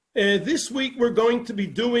This week we're going to be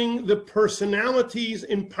doing the personalities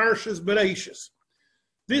in Parshas Bereishis.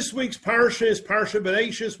 This week's parsha is Parsha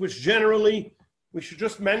Bereishis, which generally we should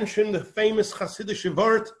just mention the famous Hasidic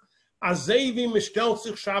word, Azevi mishtel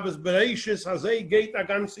sich Shabbos Bereishis, Azei geit a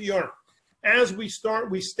ganze Jahr. As we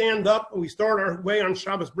stand up, and we start our way on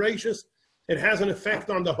Shabbos Bereishis. It has an effect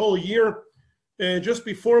on the whole year. Just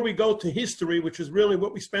before we go to history, which is really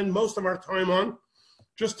what we spend most of our time on,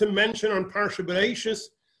 just to mention on Parsha Bereishis,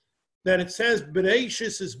 that it says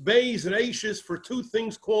Bereishis is Beis Reishis for two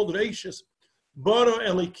things called Reishis. Bara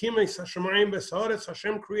Elikim Hashemayim Besaretz,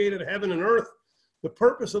 Hashem created heaven and earth. The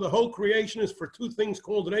purpose of the whole creation is for two things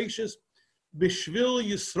called Reishis, Bishvil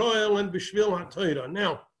Yisrael and Bishvil HaTorah.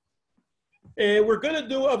 Now, we're going to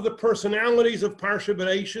do of the personalities of Parsha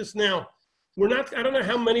Bereishis. Now, I don't know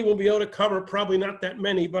how many we'll be able to cover, probably not that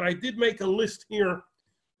many, but I did make a list here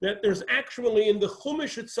that there's actually in the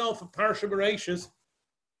Chumash itself of Parsha Bereishis,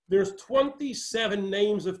 there's 27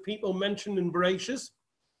 names of people mentioned in Bereishis.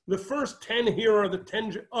 The first 10 here are the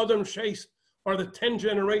 10 Adam Sheis, are the 10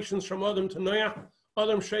 generations from Adam to Noach.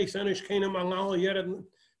 Adam Sheis Enish Canaan Malal Yered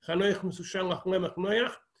Chanoich Mesushelach Lemech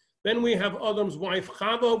Noach. Then we have Adam's wife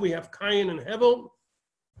Chava. We have Cain and Hevel.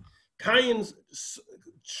 Cain's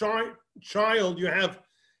child, you have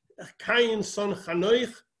Cain's son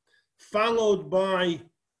Chanoich, followed by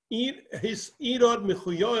his Irad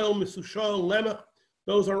Mechuyoel Mesushal Lemech.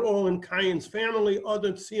 Those are all in Cain's family.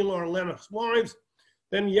 Adam, Tzila are Lemech's wives.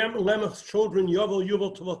 Then Lemech's children, Yovel,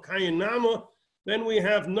 Yuval, Tuval, Cain, Nama. Then we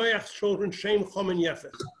have Noach's children, Shem, Chom, and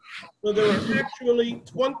Yefet. So there are actually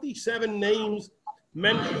 27 names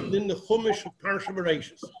mentioned in the Chumash of Parsha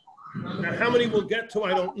Bereishis. Now, how many we'll get to,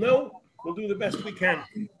 I don't know. We'll do the best we can.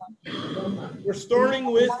 We're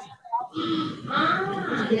starting with,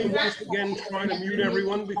 once again, trying to mute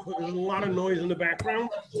everyone because there's a lot of noise in the background.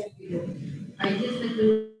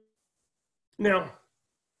 Now,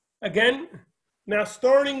 again,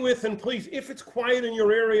 starting with, and please, if it's quiet in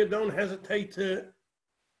your area, don't hesitate to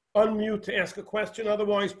unmute to ask a question.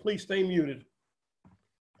 Otherwise, please stay muted.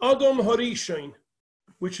 Adam Harishon,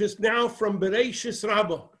 which is now from Bereishis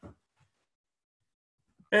Rabbah.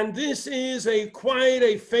 And this is quite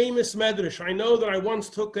a famous medrash. I know that I once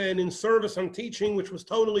took an in-service on teaching, which was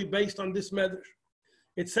totally based on this medrash.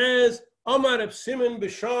 It says, Amar Reb Simon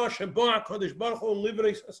B'shah Sheba HaKadosh Baruch Hu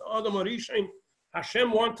Livreis Adam Harishon.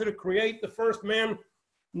 Hashem wanted to create the first man.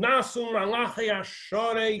 Nasu Malachi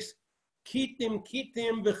Ashareis Kitim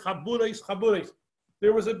V'chabureis Chabureis.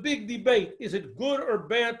 There was a big debate. Is it good or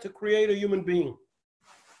bad to create a human being?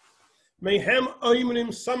 Mehem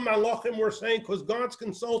Oimrim, some Malachim were saying, because God's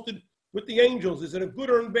consulted with the angels. Is it a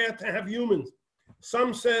good or bad to have humans?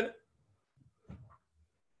 Some said,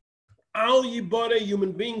 Al Yibare,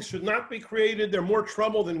 human beings should not be created. They're more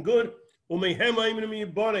trouble than good. Umehem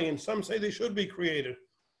Oimrim Yibare, and some say they should be created.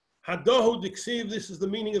 Hadahu Diksiv, this is the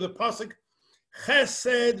meaning of the pasuk.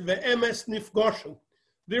 Chesed ve'emes nifgoshu.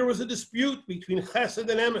 There was a dispute between Chesed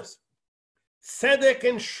and Emes. Tzedek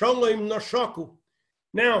and Shalom nashaku.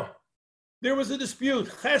 Now, there was a dispute,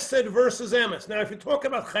 Chesed versus Emes. Now, if you talk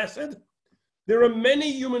about Chesed, there are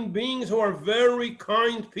many human beings who are very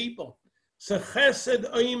kind people. So Chesed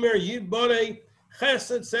Omer Yibare,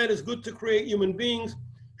 Chesed said it's good to create human beings.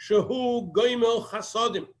 Shehu Goimel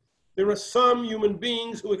Chasadim. There are some human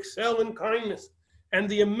beings who excel in kindness, and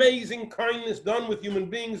the amazing kindness done with human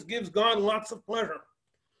beings gives God lots of pleasure.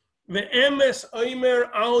 The Emes Omer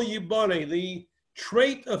Al Yibare, the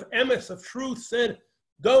trait of Emes, of truth, said,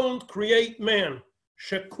 don't create man.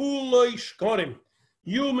 Shekuloi shkorim.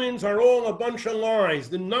 Humans are all a bunch of lies.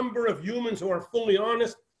 The number of humans who are fully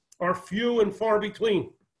honest are few and far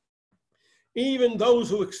between. Even those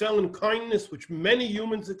who excel in kindness, which many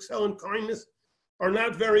humans excel in kindness, are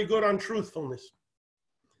not very good on truthfulness.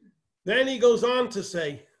 Then he goes on to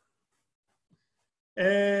say,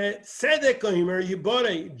 Tzedek omer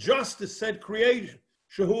yibare, justice said creation.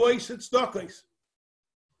 Shehu oiset tzedakos.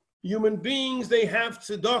 Human beings, they have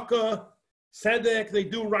tzedakah, tzedek, they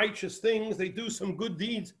do righteous things, they do some good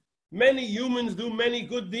deeds. Many humans do many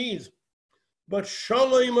good deeds. But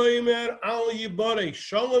Shalom Omer Al Yibare,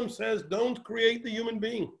 Shalom says, don't create the human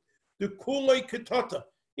being. The kulei ketata,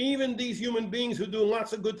 even these human beings who do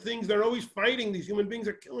lots of good things, they're always fighting. These human beings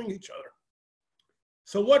are killing each other.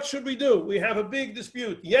 So what should we do? We have a big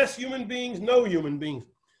dispute. Yes, human beings, no human beings.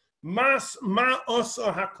 Mas ma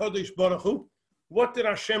osa HaKadosh Baruch Hu. What did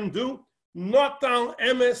Hashem do? Notal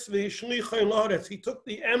emes v'yishlichei la'aretz. He took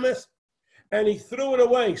the emes and he threw it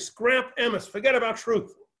away. Scrap emes. Forget about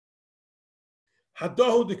truth.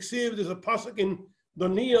 Hadahu diksiv. There's a pasuk in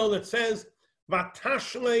Daniel that says,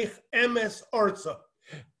 "Vatashlech emes arza,"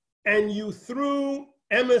 and you threw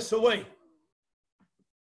emes away.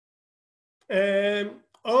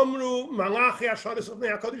 Amru malachi asharis of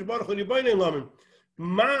ne'akadosh baruch hu libayne lamen.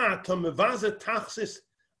 Ma'atam mevazet tachsis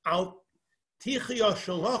al tichia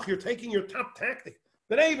shalach. You're taking your top tactic.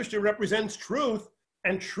 That Eibishter represents truth,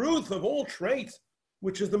 and truth of all traits,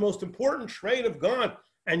 which is the most important trait of God,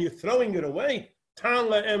 and you're throwing it away.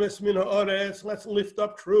 Tala emes min ha'aretz. Let's lift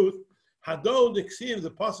up truth. Hadod iksiv.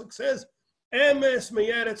 The pasuk says, emes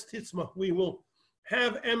me'aretz titzma. We will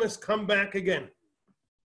have emes come back again.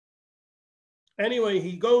 Anyway,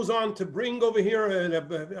 he goes on to bring over here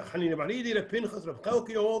Chanina Baridi, the Pinchas, Rav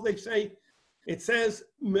Chelki, all they say. It says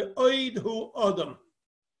me'oid hu adam.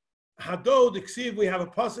 Hadod iksiv. We have a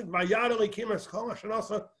pasuk vayad elikim eschol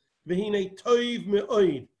ashanasa v'hinei toiv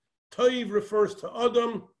me'oid. Toiv refers to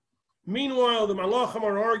Adam. Meanwhile, the Malachim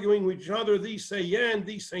are arguing with each other. These say yeah and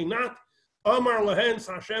these say not. Amar lehen.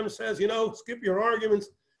 Hashem says, skip your arguments.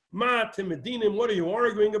 Ma timedinim. What are you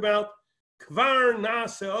arguing about? Kvar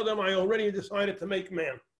nase Adam. I already decided to make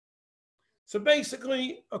man. So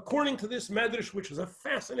basically, according to this medrash, which is a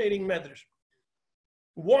fascinating medrash,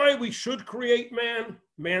 why we should create man?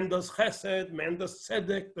 Man does chesed, man does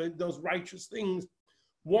tzedek, those righteous things.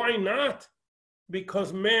 Why not?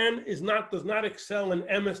 Because man does not excel in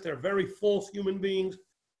emes. They're very false human beings,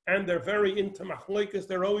 and they're very into machlokas.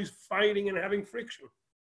 They're always fighting and having friction.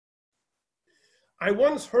 I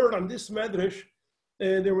once heard on this medrash,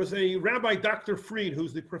 there was a Rabbi Dr. Fried,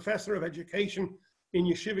 who's the professor of education in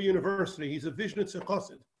Yeshiva University. He's a Vishnitzer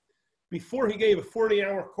Chassid. Before he gave a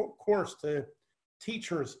 40-hour course to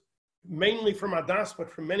teachers, mainly from Adas, but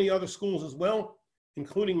from many other schools as well,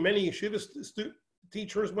 including many Yeshiva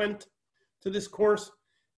teachers went to this course.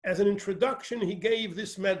 As an introduction, he gave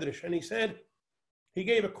this medrash, and he said, he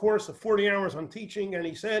gave a course of 40 hours on teaching, and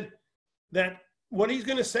he said that what he's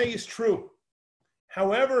going to say is true.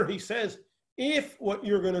 However, he says, if what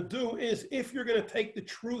you're going to do is, if you're going to take the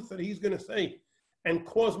truth that he's going to say and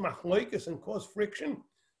cause machlokas and cause friction,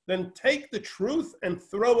 then take the truth and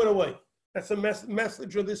throw it away. That's the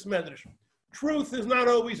message of this medrash. Truth is not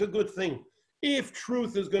always a good thing. If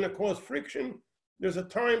truth is going to cause friction, there's a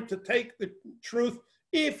time to take the truth.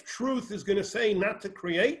 If truth is going to say not to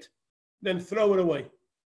create, then throw it away.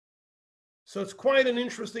 So it's quite an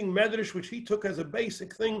interesting medrash, which he took as a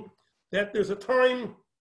basic thing, that there's a time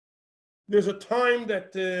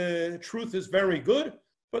that truth is very good,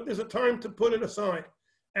 but there's a time to put it aside.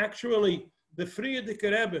 Actually, the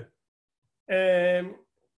Frierdiker Rebbe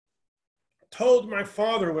told my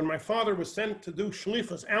father, when my father was sent to do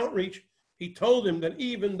shlichus outreach, he told him that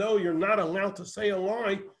even though you're not allowed to say a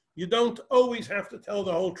lie, you don't always have to tell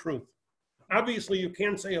the whole truth. Obviously, you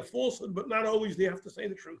can't say a falsehood, but not always do you have to say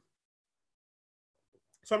the truth.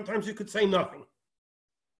 Sometimes you could say nothing.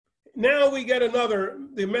 Now we get the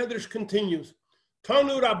medrash continues.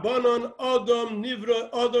 Tanu Rabbanon Adam Nivra,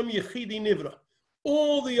 Adam Yechidi Nivra.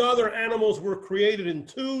 All the other animals were created in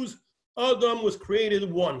twos. Adam was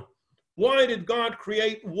created one. Why did God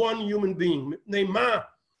create one human being? The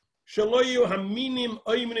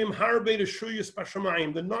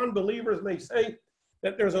non-believers may say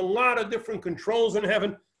that there's a lot of different controls in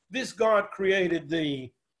heaven. This God created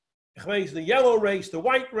the yellow race, the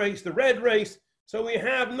white race, the red race. So we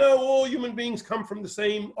have all human beings come from the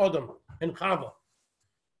same Adam and Chava.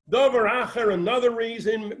 Davar acher, another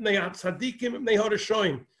reason,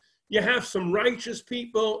 you have some righteous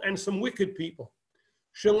people and some wicked people.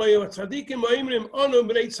 You know why I'm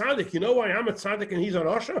a tzaddik and he's a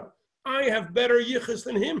rasha? I have better yichus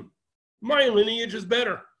than him. My lineage is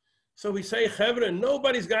better. So we say, Chevra,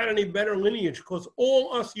 nobody's got any better lineage because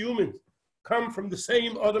all us humans come from the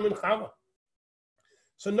same Adam and Chava.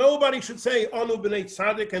 So nobody should say, Anu b'nei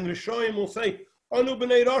tzaddik, and Rishoyim will say, Anu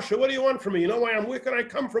b'nei rasha, what do you want from me? You know why I'm wicked? I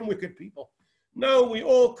come from wicked people. No, we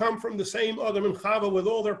all come from the same Adam and Chava with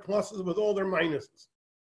all their pluses, with all their minuses.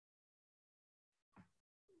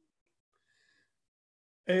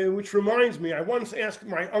 Which reminds me, I once asked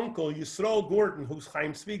my uncle, Yisrael Gordon, who's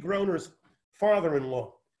Chaim Tzvi Groner's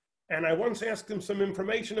father-in-law, and I once asked him some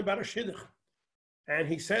information about a shidduch. And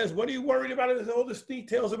he says, what are you worried about? There's all this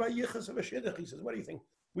details about yichus of a shidduch. He says, what do you think?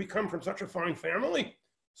 We come from such a fine family.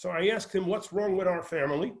 So I asked him, what's wrong with our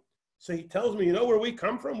family? So he tells me, you know where we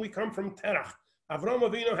come from? We come from Terach. Avram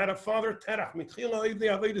Avinu had a father, Terach.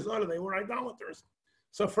 They were idolaters.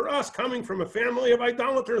 So for us, coming from a family of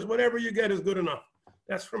idolaters, whatever you get is good enough.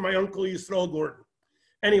 That's from my uncle Yisrael Gordon.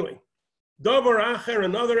 Anyway, Davar Acher,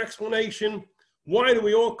 another explanation. Why do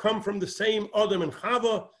we all come from the same Adam and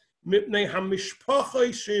Chava?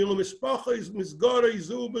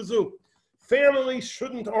 Families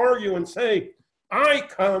shouldn't argue and say, I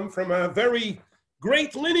come from a very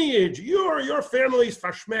great lineage. Your family's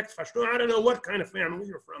fashmekt, fashnu. I don't know what kind of family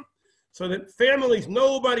you're from. So that families,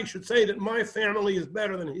 nobody should say that my family is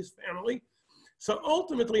better than his family. So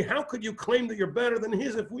ultimately, how could you claim that you're better than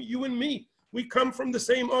his if you and me, we come from the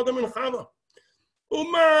same Adam and Chava?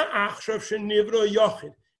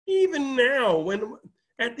 Even now, when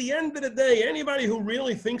at the end of the day, anybody who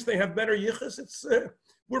really thinks they have better yichus,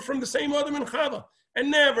 we're from the same Adam and Chava.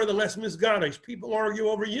 And nevertheless, misgadesh, people argue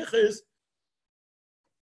over yichus.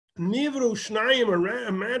 Nivru shnayim,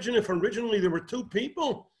 imagine if originally there were two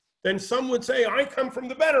people, then some would say, I come from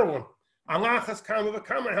the better one. Alachas kama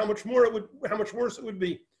v'kama, how much worse it would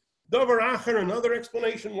be. Davar acher, another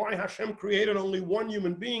explanation why Hashem created only one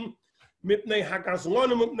human being. Mipnei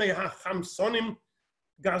hagazlonim, mipnei hachamsonim.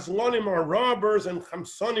 Gazlonim are robbers, and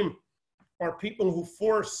chamsonim are people who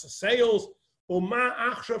force sales. Uma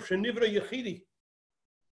achshav shenivra yechidi.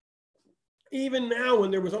 Even now,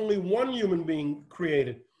 when there was only one human being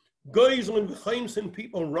created, goyzlin v'chaimsin,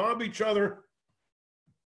 people rob each other.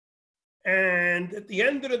 And at the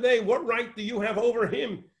end of the day, what right do you have over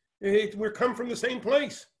him? We come from the same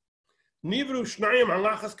place. Nivru shnayim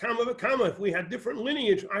halachas kama v'kama. If we had different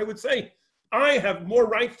lineage, I would say, I have more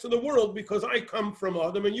rights to the world because I come from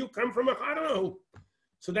Adam and you come from I don't know.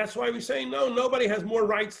 So that's why we say, no, nobody has more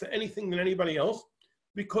rights to anything than anybody else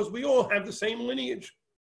because we all have the same lineage.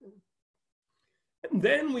 And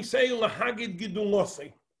then we say, lahagid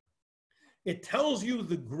gidulosei. It tells you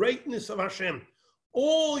the greatness of Hashem.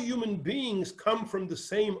 All human beings come from the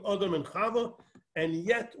same Adam and Chava, and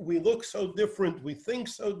yet we look so different, we think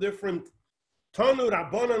so different. Tanu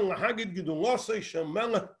Rabbanan lahagid gidulosei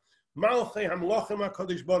shemelech malchei hamlochem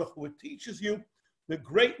HaKadosh Baruch Hu. It teaches you the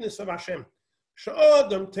greatness of Hashem.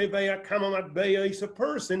 Sha'adam teveya kamamat beyais, a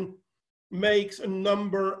person makes a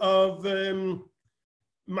number of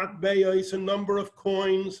matbeyais, a number of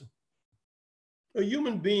coins. A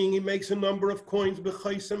human being, he makes a number of coins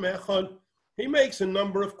b'chaisem echad. He makes a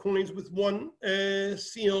number of coins with one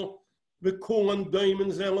seal. B'kulan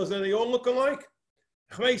diamonds, they all look alike.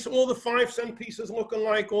 All the 5-cent pieces look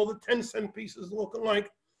alike. All the 10-cent pieces look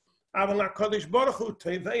alike.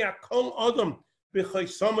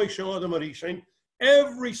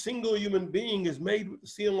 Every single human being is made with the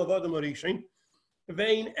seal of Adam Arishin.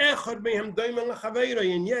 And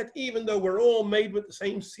yet, even though we're all made with the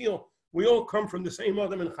same seal, we all come from the same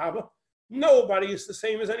Adam and Chava, nobody is the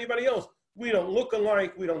same as anybody else. We don't look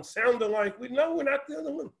alike, we don't sound alike, we're not the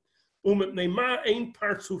other one.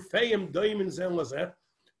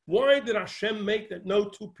 Why did Hashem make that no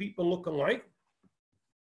two people look alike?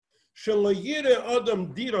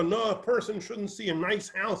 A person shouldn't see a nice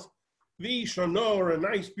house, or a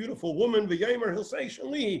nice beautiful woman, he'll say,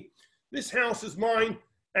 Shali, this house is mine,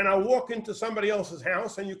 and I'll walk into somebody else's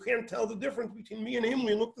house, and you can't tell the difference between me and him,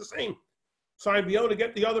 we look the same. So I'd be able to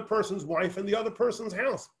get the other person's wife and the other person's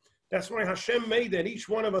house. That's why Hashem made that each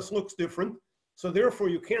one of us looks different, so therefore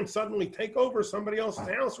you can't suddenly take over somebody else's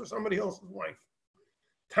house or somebody else's wife.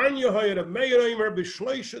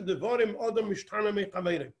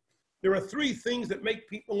 There are 3 things that make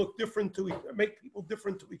people look different to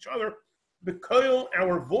each other. Because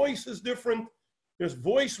our voice is different. There's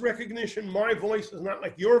voice recognition. My voice is not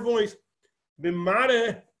like your voice.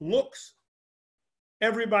 Bimare, looks.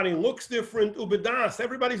 Everybody looks different. Ubedas,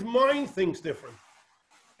 everybody's mind thinks different.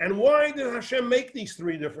 And why did Hashem make these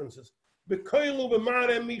 3 differences? Because of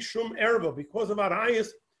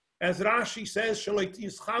Arayas, as Rashi says,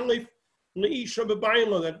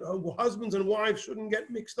 that husbands and wives shouldn't get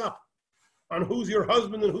mixed up on who's your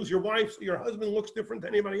husband and who's your wife. So your husband looks different to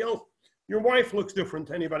anybody else. Your wife looks different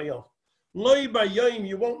to anybody else.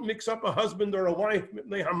 You won't mix up a husband or a wife.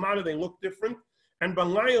 They look different. And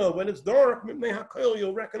balayla, when it's dark,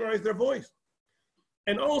 you'll recognize their voice.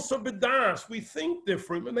 And also bedas, we think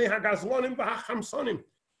different.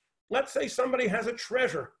 Let's say somebody has a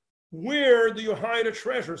treasure. Where do you hide a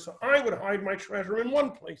treasure? So I would hide my treasure in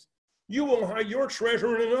one place. You will hide your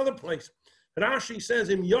treasure in another place. Rashi says,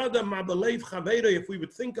 "Im yada mabalev chaveda." If we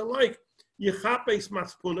would think alike, yechapes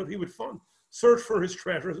matspuna. If he would search for his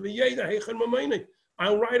treasures,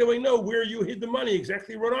 I'll right away know where you hid the money,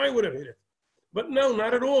 exactly where I would have hid it. But no,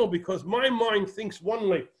 not at all, because my mind thinks one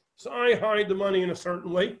way, so I hide the money in a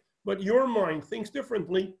certain way. But your mind thinks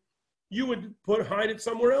differently. You would hide it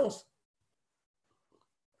somewhere else.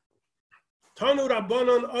 Tanu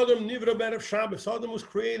Rabbanan Adam Nivra Berev Shabbos. Adam was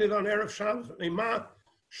created on Erev Shabbos. That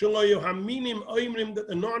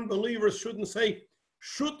the non-believers shouldn't say,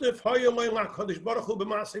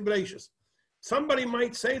 somebody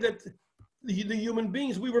might say that the human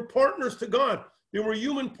beings, we were partners to God. They were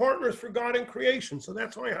human partners for God in creation. So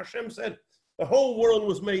that's why Hashem said the whole world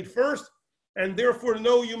was made first, and therefore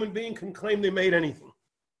no human being can claim they made anything.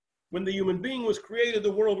 When the human being was created,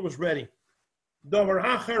 the world was ready. Davar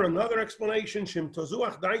acher, another explanation, shim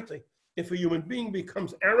tozuach daite. If a human being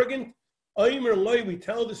becomes arrogant, Aimer loy, we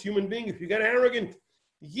tell this human being, if you get arrogant,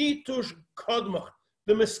 yitush kodmach.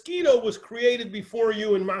 The mosquito was created before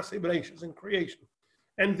you in Maseh Bereshis, in creation.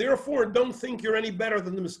 And therefore, don't think you're any better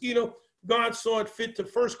than the mosquito. God saw it fit to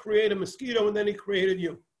first create a mosquito, and then he created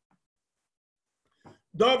you.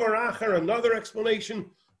 Davar acher, another explanation,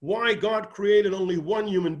 why God created only one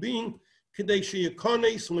human being. Kedei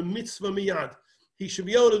sheyakones lemitzvah miyad. He should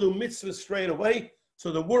be able to do mitzvahs straight away.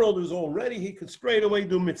 So the world is all ready. He could straight away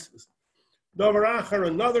do mitzvahs. Davar acher,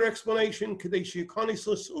 another explanation. Kedei sheyakones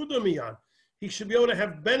l'suda miyad. He should be able to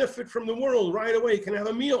have benefit from the world right away. He can have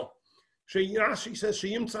a meal. Rashi says,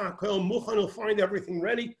 "Sheyimtza hakel muchan," he'll find everything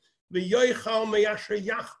ready. V'yoichal meyasher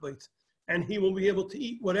yachbeit, and he will be able to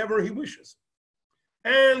eat whatever he wishes.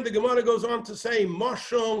 And the Gemara goes on to say,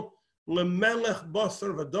 "Mashal lemelech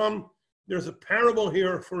basar v'dam." There's a parable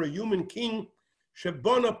here for a human king.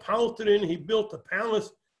 Shebana palterin, he built a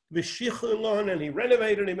palace. V'shichlon, and he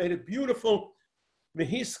renovated. He made it beautiful.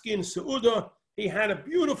 V'hiskin seuda, he had a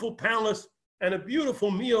beautiful palace and a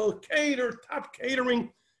beautiful meal, top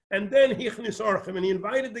catering, and then hichnis archim, and he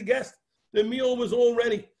invited the guests. The meal was all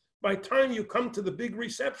ready. By the time you come to the big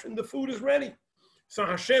reception, the food is ready. So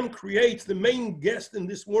Hashem creates, the main guest in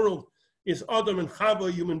this world is Adam and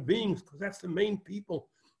Chava, human beings, because that's the main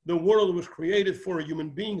people. The world was created for.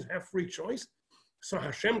 Human beings have free choice. So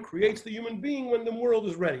Hashem creates the human being when the world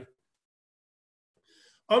is ready.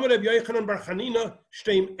 Amar Reb Yochanan bar Chanina,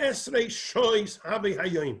 shteim esrei shois habe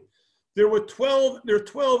hayoim. There are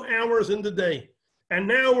 12 hours in the day. And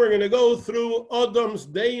now we're going to go through Adam's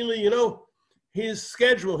daily, his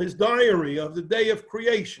schedule, his diary of the day of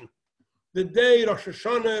creation. The day, Rosh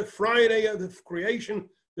Hashanah, Friday of the creation,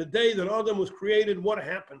 the day that Adam was created, what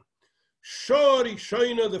happened? Shori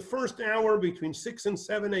Shoina, the first hour between 6 and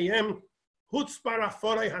 7 a.m., Hutzpar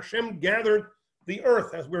Afarai, Hashem gathered the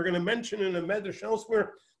earth, as we're going to mention in a Medrash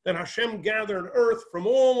elsewhere, that Hashem gathered earth from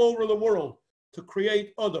all over the world to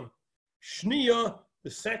create Adam. Shniya,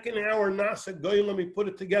 the second hour, Nasa Goylam, he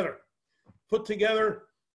put together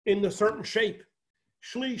in a certain shape.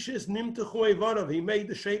 Shlishis Nimtechu Evadav, he made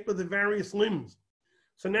the shape of the various limbs.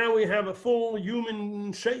 So now we have a full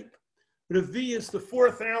human shape. Revi is the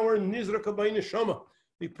fourth hour, Nizraka by Neshama.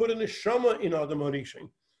 He put a Neshama in Adam Harishon.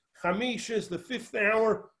 Chamish is the fifth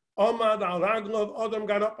hour, Amad al Raglav, Adam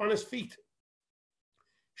got up on his feet.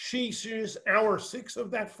 Shish is hour 6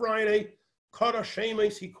 of that Friday. Kara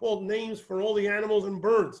Shemes, he called names for all the animals and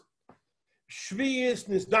birds. Shvi is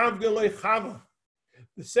Nizdavgelei Chava.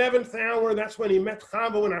 The 7th hour, that's when he met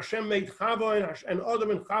Chava, when Hashem made Chava, and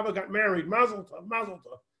Adam and Chava got married. Mazel tov, Mazel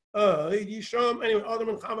tov. Anyway, Adam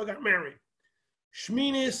and Chava got married.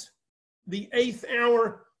 Shminis, the 8th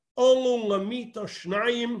hour, Olu Lamita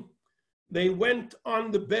Shnayim. They went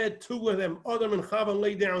on the bed, 2 of them. Adam and Chava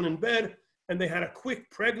lay down in bed, and they had a quick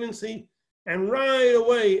pregnancy. And right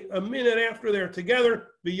away, a minute after they're together,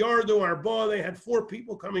 V'yardu Arba, they had 4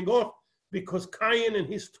 people coming off because Cain and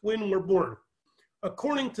his twin were born.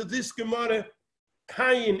 According to this Gemara,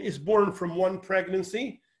 Cain is born from one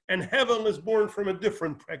pregnancy, and Hevel is born from a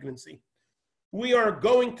different pregnancy. We are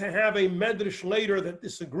going to have a Medrash later that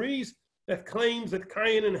disagrees, that claims that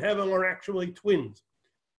Cain and Hevel are actually twins.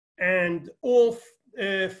 And all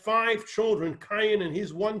 5 children, Cain and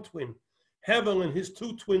his one twin, Hevel and his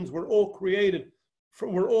 2 twins, were all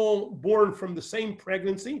born from the same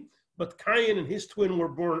pregnancy, but Cain and his twin were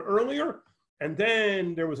born earlier, and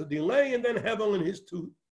then there was a delay, and then Hevel and his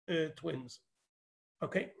 2 twins.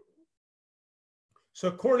 Okay? So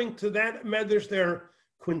according to that Medrash, there are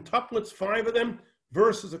quintuplets, 5 of them,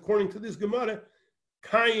 versus according to this Gemara,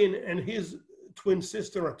 Cain and his twin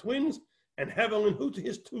sister are twins, and Hevel and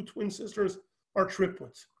his 2 twin sisters are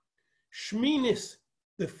triplets. Shminis,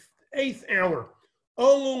 the 8th hour,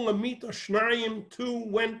 Olu Lamita Shnayim, 2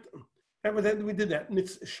 went, we did that.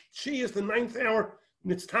 She is the 9th hour,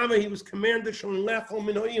 Nitztava, he was commanded, Shalilechol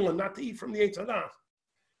min ha'ila, not to eat from the Eitz Hadas.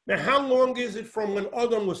 Now, how long is it from when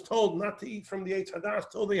Adam was told not to eat from the Eitz Hadas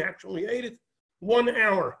till they actually ate it? 1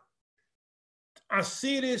 hour.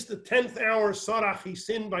 Asir is the 10th hour, Sarach, he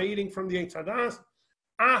sinned by eating from the Eitz Hadas.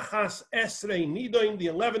 Achas Esrei Nidoim, the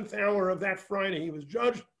 11th hour of that Friday, he was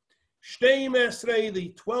judged. Shteim Esrei,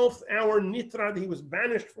 the 12th hour, Nitrad, he was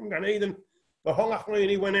banished from Gan Eden. The Holachloy, and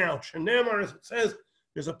he went out. Shenemar, as it says,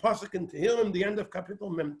 there's a pasuk in Tehillim, the end of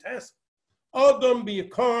Kapitel Memtes. Adam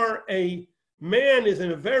Biyakar, a man is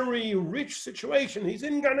in a very rich situation. He's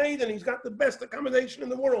in Gan Eden. He's got the best accommodation in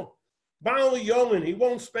the world. Baal Yolin, he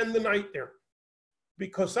won't spend the night there.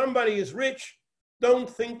 because somebody is rich, don't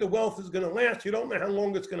think the wealth is going to last. You don't know how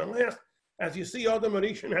long it's going to last. As you see, Adam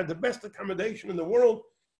HaRishon had the best accommodation in the world,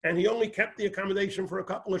 and he only kept the accommodation for a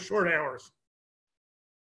couple of short hours.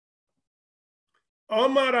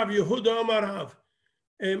 Amar Rav Yehuda Amar Rav.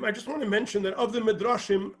 I just want to mention that of the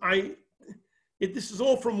Midrashim, this is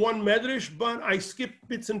all from one Medrash, but I skipped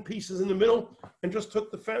bits and pieces in the middle and just took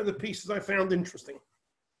the pieces I found interesting.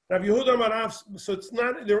 Rav Yehuda Amar Rav, so it's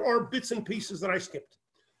not, there are bits and pieces that I skipped.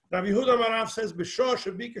 Rav Yehuda Amar Rav says, B'shah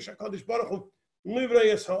shebikesh HaKadosh Baruch Hu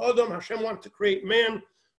livrei ha'adam, Hashem wanted to create man,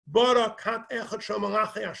 bara kat echad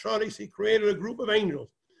shamalachei asharis, he created a group of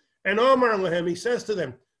angels. And Amar lehem, he says to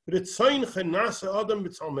them, Ritzayin chenasa adam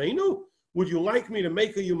b'tzalmeinu, would you like me to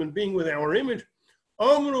make a human being with our image?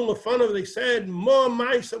 Amru lefanav, they said, Ma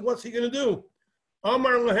ma'isa, what's he going to do?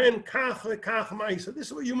 Amar lehen kach v'kach ma'isa, this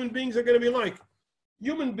is what human beings are going to be like.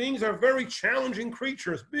 Human beings are very challenging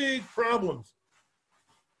creatures, big problems.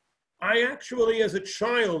 I actually, as a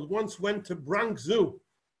child, once went to Bronx Zoo,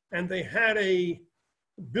 and they had a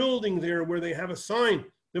building there where they have a sign,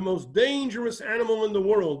 the most dangerous animal in the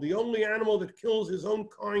world, the only animal that kills his own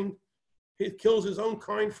kind, it kills his own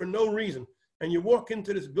kind for no reason. And you walk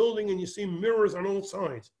into this building and you see mirrors on all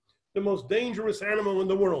sides, the most dangerous animal in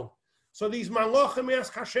the world. So these malachim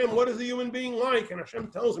ask Hashem, what is the human being like? And Hashem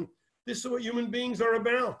tells him, this is what human beings are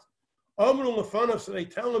about. Amru lefanav, so they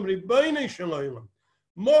tell him, Ribono shel olam,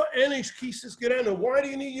 Ma enish kisif gedenu. Why do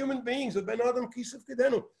you need human beings? A ben adam kisif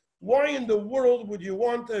gedenu. Why in the world would you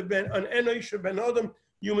want an enish, a ben adam?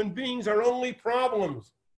 Human beings are only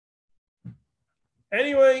problems.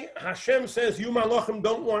 Anyway, Hashem says, you malachim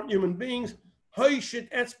don't want human beings. Hayshit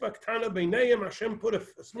etzba ktana beinayim. Hashem put a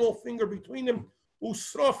small finger between them,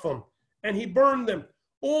 usrafam, and he burned them.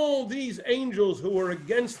 All these angels who were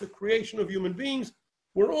against the creation of human beings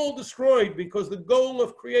were all destroyed, because the goal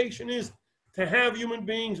of creation is to have human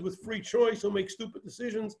beings with free choice who make stupid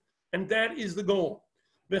decisions, and that is the goal.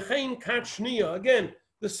 V'chein kat shniya, again,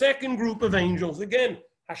 the second group of angels, again,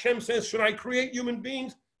 Hashem says, should I create human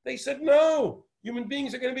beings? They said, no, human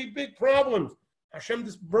beings are going to be big problems. Hashem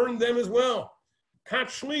just burned them as well. Kat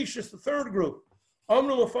shlish is the third group.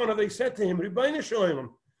 Amru lefanav, they said to him, Ribono shel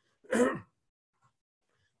olam,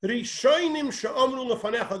 Rishonim she'amru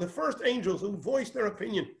lefanecha, the first angels who voiced their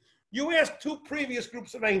opinion. You asked two previous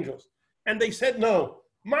groups of angels, and they said no.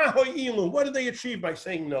 Ma ho'ilu, what did they achieve by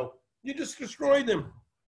saying no? You just destroyed them.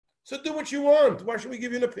 So do what you want. Why should we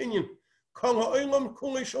give you an opinion? Kol ha'olam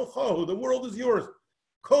kulei shalcho, the world is yours.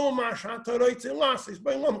 Kol ma she'ata roitze lasis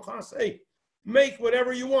b'olam chasei. Make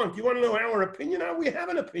whatever you want. You want to know our opinion? We have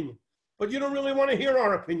an opinion. But you don't really want to hear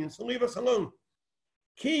our opinion, so leave us alone.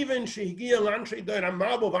 When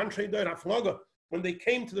they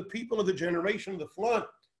came to the people of the generation of the flood,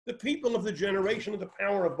 the people of the generation of the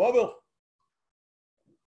power of Babel,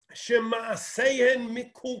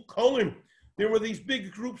 there were these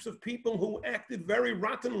big groups of people who acted very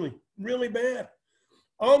rottenly, really bad.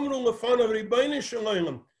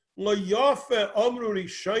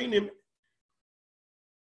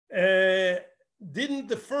 Didn't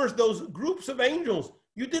those groups of angels,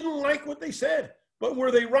 you didn't like what they said. But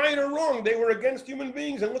were they right or wrong? They were against human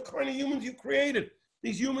beings, and look what kind of humans you created.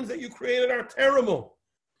 These humans that you created are terrible.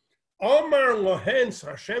 Amar lohens,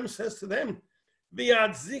 Hashem says to them,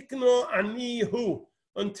 V'ad zikno ani hu,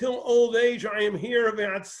 until old age I am here,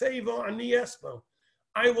 V'ad seva ani espo.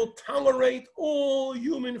 I will tolerate all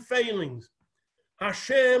human failings.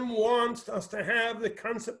 Hashem wants us to have the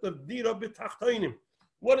concept of dira b'tachtoinim.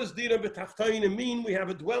 What does dira b'tachtoinim mean? We have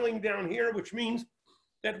a dwelling down here, which means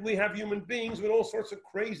that we have human beings with all sorts of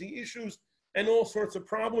crazy issues and all sorts of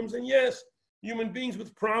problems. And yes, human beings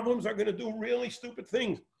with problems are going to do really stupid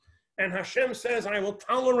things. And Hashem says, I will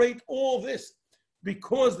tolerate all this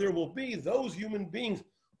because there will be those human beings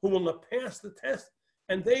who will not pass the test,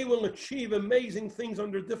 and they will achieve amazing things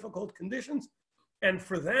under difficult conditions. And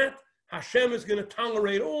for that, Hashem is going to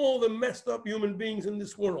tolerate all the messed up human beings in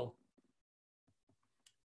this world.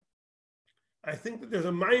 I think that there's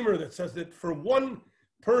a mimer that says that for one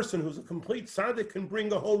person who's a complete tzaddik can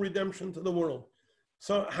bring a whole redemption to the world.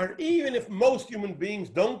 So even if most human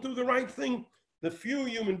beings don't do the right thing, the few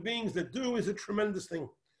human beings that do is a tremendous thing.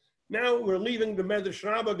 Now we're leaving the Medrash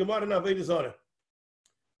Rabbah, Gemara and Avodah Zarah.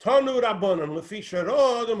 Tanu Rabbanan, Lefi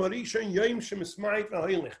Shara Adam Harishon Yom Shemismait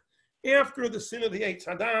V'Hoilech. After the sin of the Eitz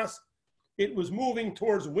Hadas, it was moving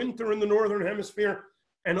towards winter in the northern hemisphere,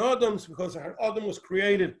 and Adam's, because Adam was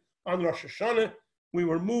created on Rosh Hashanah, we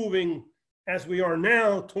were moving as we are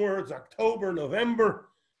now towards October, November,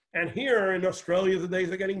 and here in Australia the days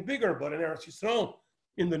are getting bigger, but in Eretz Yisrael,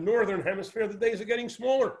 in the northern hemisphere, the days are getting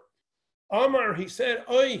smaller. Amar, he said,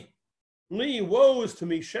 Oy, Li, woe is to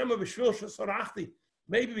me, Shema b'shvil shesarachti,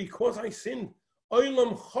 maybe because I sinned.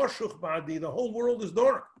 Olam choshuch ba'di, the whole world is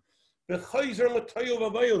dark. The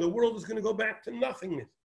world is going to go back to nothingness.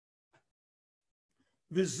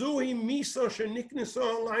 This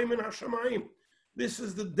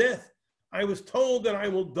is the death. I was told that I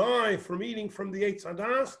will die from eating from the Eitz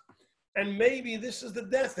Hadas, and maybe this is the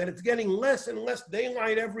death, that it's getting less and less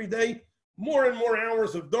daylight every day, more and more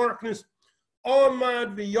hours of darkness.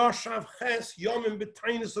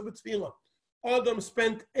 Adam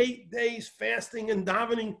spent 8 days fasting and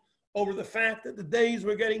davening over the fact that the days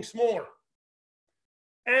were getting smaller.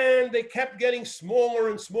 And they kept getting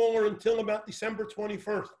smaller and smaller until about December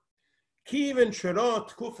 21st. Kivin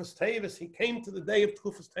Shirot Tkufas Tevis, he came to the day of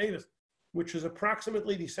Tkufas Tevis, which is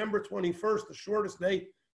approximately December 21st, the shortest day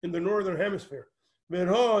in the northern hemisphere.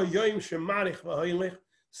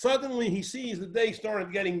 Suddenly he sees the day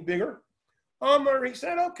started getting bigger. Amar, he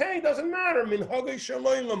said, okay, doesn't matter.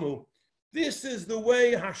 This is the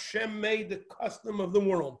way Hashem made the custom of the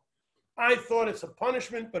world. I thought it's a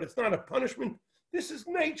punishment, but it's not a punishment. This is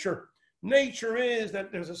nature. Nature is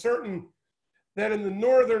that there's a certain, that in the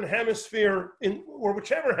northern hemisphere, or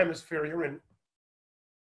whichever hemisphere you're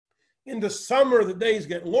in the summer the days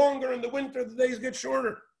get longer, in the winter the days get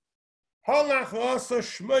shorter. So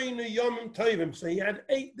he had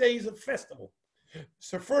 8 days of festival.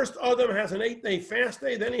 So first Adam has an 8-day fast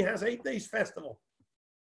day, then he has 8 days festival.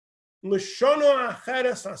 The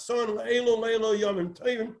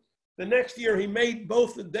next year he made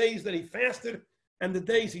both the days that he fasted and the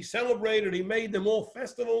days he celebrated, he made them all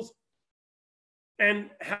festivals.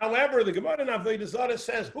 And however, the Gemara in Avodah Zarah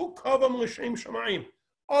says, "Who kavam l'shem shamayim?"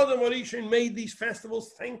 Adam Arishan made these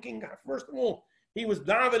festivals thanking God. First of all, he was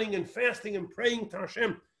davening and fasting and praying to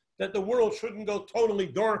Hashem that the world shouldn't go totally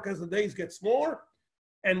dark as the days get smaller.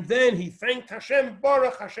 And then he thanked Hashem,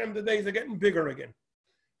 Baruch Hashem, the days are getting bigger again.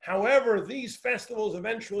 However, these festivals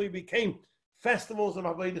eventually became festivals of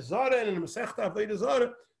Avodah Zarah, and in the Masechta Avodah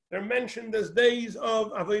Zarah, they're mentioned as days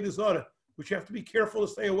of Avodah Zarah, which you have to be careful to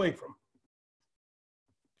stay away from.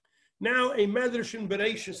 Now, a Medrash in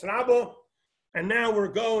Bereishis Rabbah, and now we're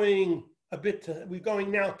going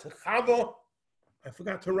now to Chava. I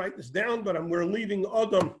forgot to write this down, but we're leaving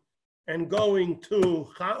Adam and going to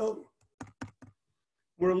Chava.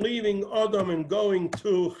 We're leaving Adam and going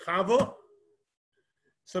to Chava.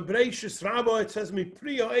 So Bereishis Rabbah, it says, Mi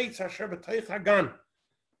priya eitz asher b'teich hagan.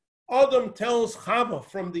 Adam tells Chava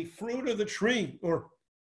from the fruit of the tree, or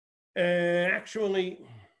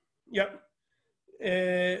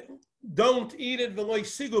don't eat it, v'lo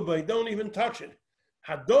yisigu b'o, don't even touch it.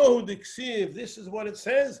 Hadohu diksiv, this is what it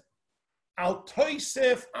says, al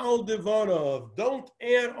toisef al devarov, don't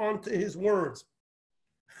add on to his words.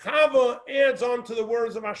 Chava adds on to the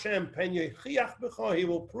words of Hashem, pen yechiach b'cha, he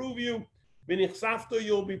will prove you, b'nichsafto,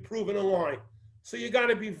 you'll be proven a lie. So you got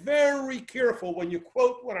to be very careful when you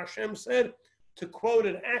quote what Hashem said, to quote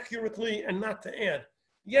it accurately and not to add.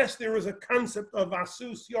 Yes, there is a concept of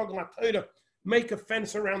asus yog la, make a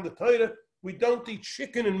fence around the Torah. We don't eat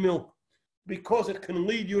chicken and milk because it can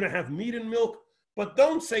lead you to have meat and milk, but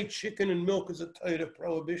don't say chicken and milk is a Torah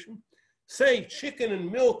prohibition. Say chicken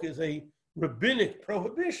and milk is a rabbinic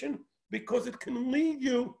prohibition because it can lead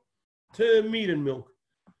you to meat and milk.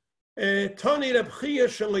 Don't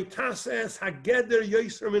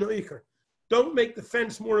make the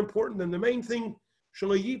fence more important than the main thing. You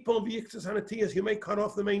may cut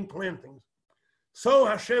off the main plantings. So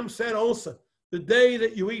Hashem said also, the day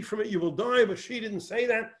that you eat from it, you will die, but she didn't say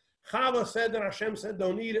that. Chava said that Hashem said,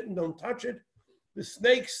 don't eat it and don't touch it. The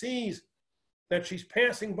snake sees that she's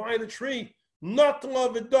passing by the tree. Not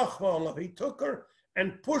love it, he took her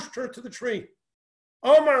and pushed her to the tree.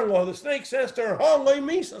 Omar Allah, the snake says to her,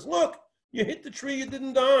 look, you hit the tree, you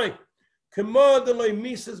didn't die. Just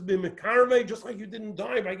like you didn't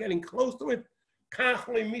die by getting close to it,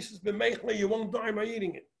 you won't die by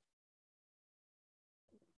eating it.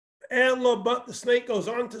 But the snake goes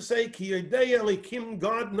on to say,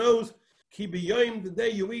 God knows, the day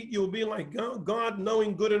you eat, you'll be like God,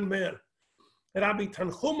 knowing good and bad. Rabbi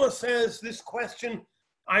Tanchuma says this question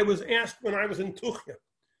I was asked when I was in Tuchya.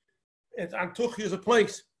 Tuchya is a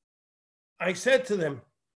place. I said to them,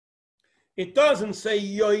 it doesn't say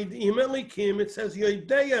Yoidim Elikim, it says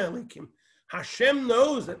Yoideya Elikim. Hashem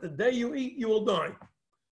knows that the day you eat, you will die.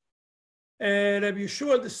 And Rabbi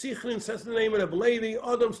Yeshua the Sichlin says the name of Rabbi Levi,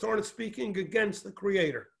 Adam started speaking against the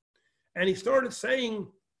Creator. And he started saying,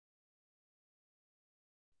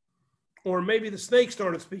 or maybe the snake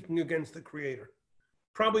started speaking against the Creator.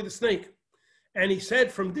 Probably the snake. And he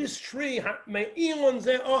said, from this tree,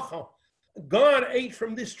 God ate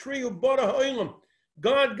from this tree of Bara Ha'olam.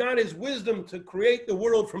 God got his wisdom to create the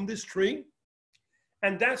world from this tree,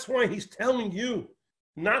 and that's why he's telling you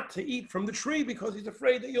not to eat from the tree, because he's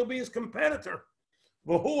afraid that you'll be his competitor.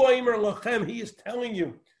 He is telling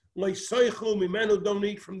you, don't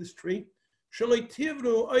eat from this tree. He's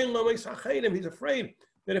afraid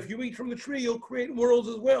that if you eat from the tree, you'll create worlds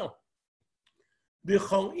as well.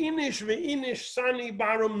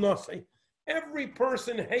 Every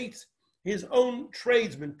person hates his own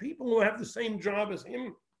tradesmen, people who have the same job as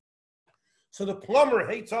him. So the plumber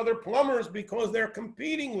hates other plumbers because they're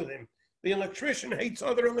competing with him. The electrician hates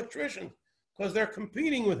other electricians because they're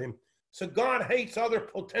competing with him. So God hates other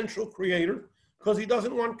potential creators because he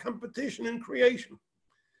doesn't want competition in creation.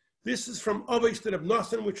 This is from Avos Reb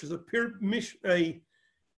Nosson, which is a pirush,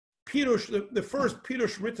 the first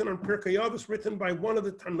pirush written on Pirkei Avos, written by one of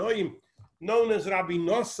the Tanoim, known as Rabbi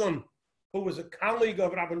Nosson, who was a colleague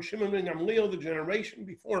of Rabbi Shimon ben Gamliel, the generation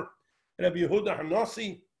before Rabbi Yehuda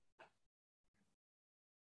Hanassi.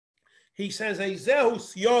 He says, Eizehu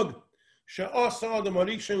siyog she'asa Adam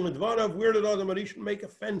Harishon l'dvarav. Where did Adam Harishon make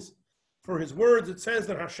offense for his words? It says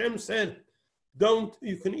that Hashem said,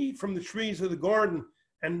 you can eat from the trees of the garden,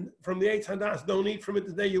 and from the Eitz Hadas, don't eat from it.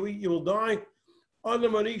 The day you eat, you will die.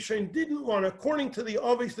 Adam Harishon didn't want, according to the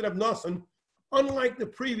Avos Reb Nosson, unlike the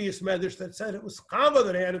previous medrash that said it was Chava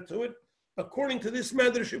that added to it, according to this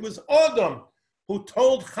medrash, it was Adam who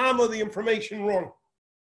told Chava the information wrong.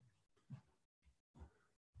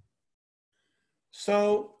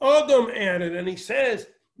 So Adam added, and he says,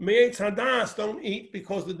 Me'etz Hadas, don't eat,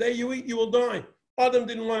 because the day you eat, you will die. Adam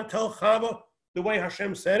didn't want to tell Chava the way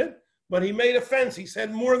Hashem said it, but he made offense. He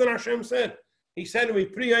said more than Hashem said. He said, from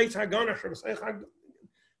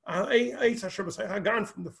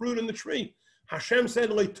the fruit in the tree. Hashem said,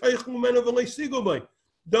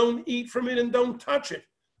 don't eat from it and don't touch it,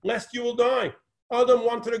 lest you will die. Adam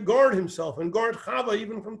wanted to guard himself and guard Chava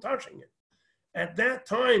even from touching it. At that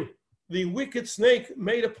time, the wicked snake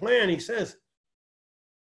made a plan. He says,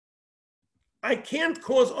 I can't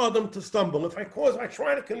cause Adam to stumble. If I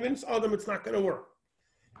try to convince Adam, it's not going to work.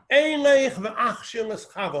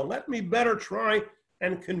 Let me better try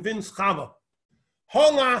and convince Chava.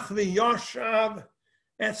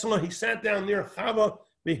 He sat down near Chava.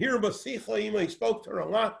 He spoke to her a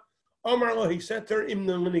lot. He said to her,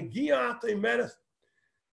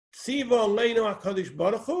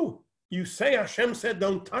 you say Hashem said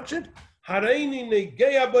don't touch it? The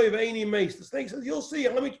snake says, you'll see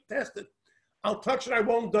it. Let me test it. I'll touch it, I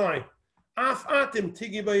won't die.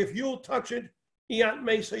 If you'll touch it,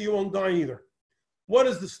 so you won't die either. What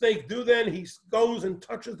does the snake do then? He goes and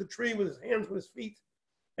touches the tree with his hands, with his feet,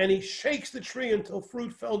 and he shakes the tree until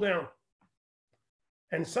fruit fell down.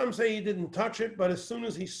 And some say he didn't touch it, but as soon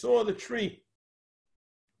as he saw the tree,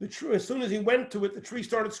 as soon as he went to it, the tree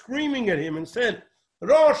started screaming at him and said,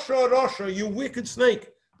 Rasha, Rasha, you wicked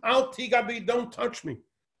snake, Al Tigabi, don't touch me.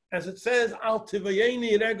 As it says, Al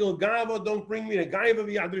Tivayeni Regel Gava, don't bring me to Gaiva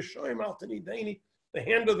Viadrishoim Al Tanideni, the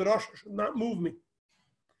hand of the Rasha should not move me.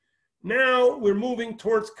 Now we're moving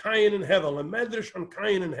towards Cain and Hevel, a medrash on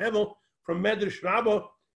Cain and Hevel from Medrash Rabbah.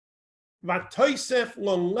 Vatoisef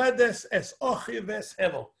lo ledes es ochiv es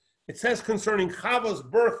Hevel. It says concerning Chava's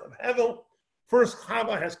birth of Hevel, first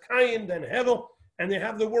Chava has Cain, then Hevel, and they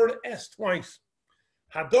have the word es twice.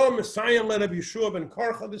 Hadar Messiah led Rabbi Yeshua ben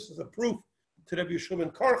Karcha. This is a proof to Rabbi Yeshua ben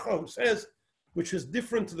Karcha, who says, which is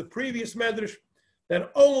different to the previous medrash,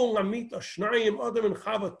 that Ol Lamit Ashnayim, Adam and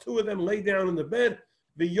Chava, two of them lay down in the bed,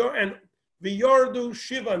 and V'yardu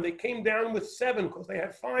Shiva, and they came down with 7 because they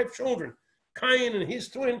had 5 children, Cain and his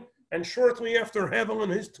twin, and shortly after Hevel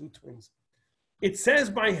and his 2 twins. It says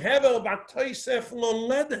by Hevel, Vatoisef lo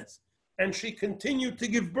ledes, and she continued to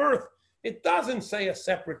give birth. It doesn't say a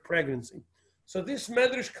separate pregnancy. So this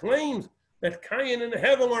medrash claims that Cain and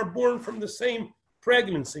Hevel are born from the same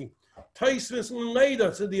pregnancy. Taisvis Leda,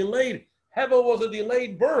 it's a delayed. Hevel was a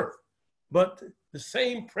delayed birth, but the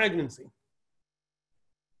same pregnancy.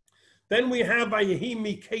 Then we have Vayehi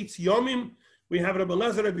Miketz Yomim. We have Rabbi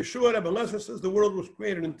Elazar, Rabbi Yeshua. Rabbi Elazar says the world was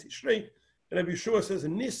created in Tishrei, and Rabbi Yeshua says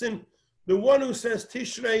in Nisan. The one who says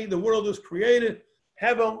Tishrei, the world was created,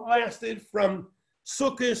 Hevel lasted from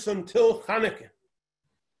Sukkot until Chanukah.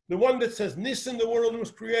 The one that says Nisan, the world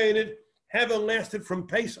was created, Hevel lasted from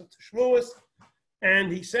Pesach to Shavuos,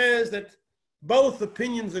 and he says that both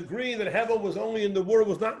opinions agree that Hevel was only in the world,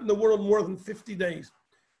 was not in the world more than 50 days.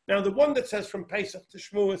 Now the one that says from Pesach to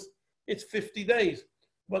Shavuos, it's 50 days.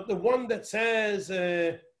 But the one that says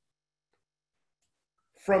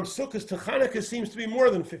from Sukkot to Chanukah seems to be more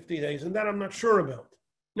than 50 days, and that I'm not sure about.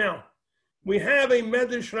 Now, we have a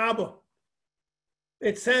Medrash Rabbah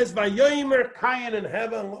It says, Vayomer Cain and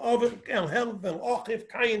Hevel, El Ochiv,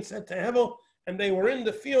 Cain said to Hevel, and they were in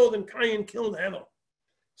the field, and Cain killed Hevel.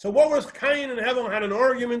 So what was Cain and Hevel had an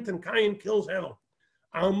argument, and Cain kills Hevel.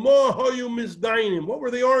 Alma hoyu mizdainim. What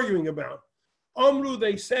were they arguing about? Amru,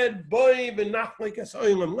 they said, Boy v'nachlik es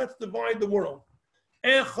oilam. Let's divide the world.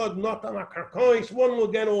 Echad natan akarkois. One will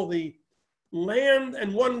get all the land,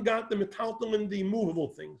 and one got the metaltal and the movable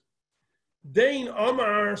things. Dain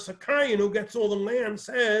Amar Sakayan, who gets all the land,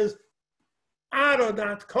 says,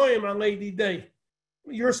 Arodat koyim aledi day.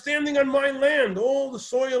 You're standing on my land. All the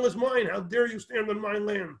soil is mine. How dare you stand on my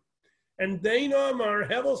land? And Dain Amar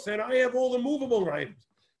Hevel said, I have all the movable items.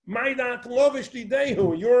 Maidat lovish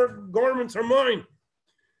dehu. Your garments are mine.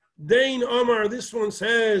 Dain Amar, this one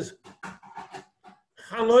says,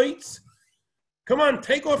 Chaloitz. Come on,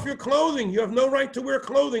 take off your clothing. You have no right to wear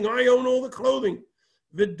clothing. I own all the clothing.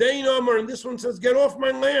 V'dain Amar, and this one says, get off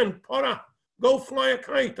my land. Para, go fly a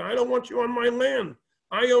kite. I don't want you on my land.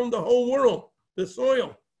 I own the whole world, the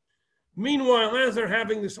soil. Meanwhile, as they're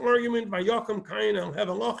having this argument, Vayakam Cain el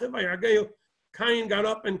Hevelochiv, Vayargeu, Cain got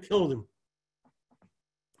up and killed him.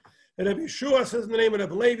 And Rabbi Yeshua says in the name of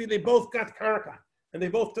Rabbi Levi, they both got karka, and they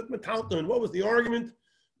both took metalta. And what was the argument?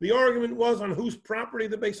 The argument was on whose property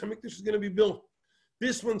the Beis Hamikdash is going to be built.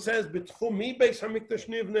 This one says, B'tchumi Beis Hamikdash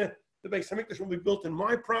nivne, the Beis Hamikdash will be built in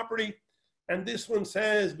my property. And this one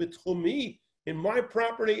says, B'tchumi, in my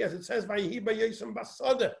property, as it says, Vayihi b'yosem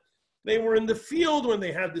basada. They were in the field when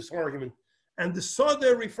they had this argument. And the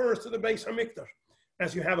Sada refers to the Beis Hamikdash.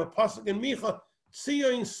 As you have a pasuk in Micha,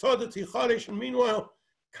 Tzion Sada Ticharish, and meanwhile,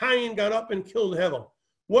 Cain got up and killed Hevel.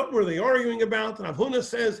 What were they arguing about? Rav Huna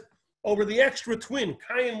says, over the extra twin.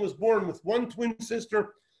 Cain was born with one twin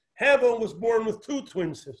sister. Hevel was born with two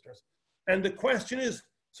twin sisters. And the question is,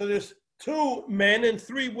 so there's 2 men and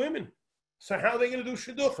 3 women. So how are they going to do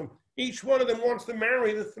shidduchim? Each one of them wants to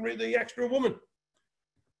marry the extra woman.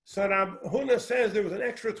 So Rav Huna says there was an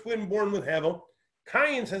extra twin born with Hevel.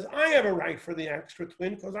 Cain says, I have a right for the extra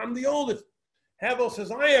twin because I'm the oldest. Hevel says,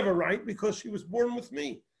 I have a right because she was born with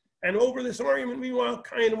me. And over this argument, meanwhile,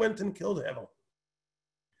 Cain went and killed Hevel.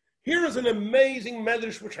 Here is an amazing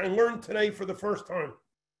medrash which I learned today for the first time.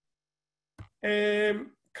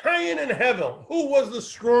 Cain and Hevel, who was the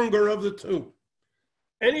stronger of the two?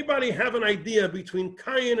 Anybody have an idea between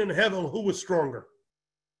Cain and Hevel who was stronger?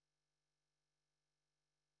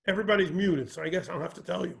 Everybody's muted, so I guess I'll have to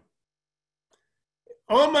tell you.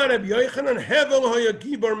 Amar Reb Yochanan, Hevel haya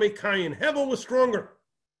gibar me Cain. Hevel was stronger.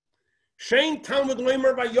 Shein Talmud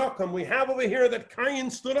Leimer Vayakam. We have over here that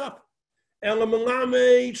Cain stood up.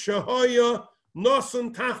 Elamelame Shahaya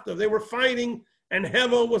Nosan Tachtav. They were fighting, and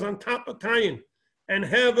Hevel was on top of Cain. And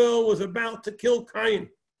Hevel was about to kill Cain.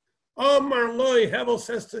 Amar Loi, Hevel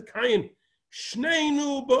says to Cain,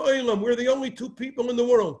 Shneinu ba'olam. We're the only 2 people in the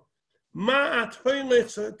world. Ma'at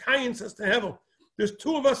hoylech. Cain says to Hevel, there's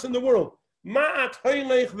 2 of us in the world. Ma'at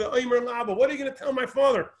hoylech ve'omer laba. What are you going to tell my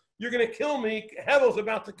father? You're going to kill me. Hevel's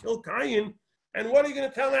about to kill Cain. And what are you going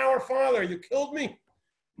to tell our father? You killed me.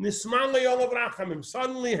 Nisman le'olav rachamim.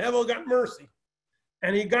 Suddenly Hevel got mercy.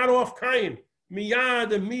 And he got off Cain.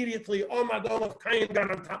 Miyad, immediately, Omad olav Cain got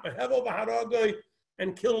on top of Hevel v'haragoi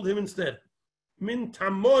and killed him instead. Min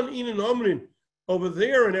tamon inin omrin. Over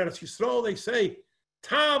there in Eretz Yisrael, they say,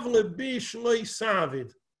 Tav lebish loy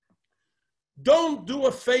savid. Don't do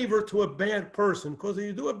a favor to a bad person, because if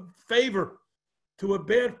you do a favor to a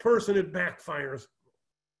bad person, it backfires.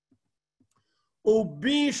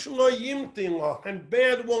 Ubish lo yimtin, and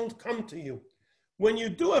bad won't come to you. When you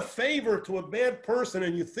do a favor to a bad person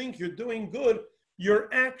and you think you're doing good, you're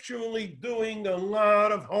actually doing a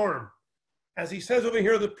lot of harm. As he says over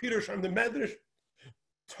here, the Pirush on the Medrash,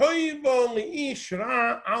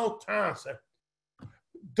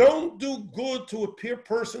 don't do good to a peer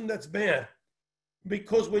person that's bad.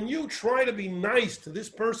 Because when you try to be nice to this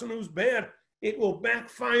person who's bad, it will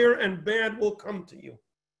backfire and bad will come to you.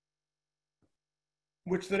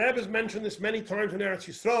 Which the Rebbe has mentioned this many times in Eretz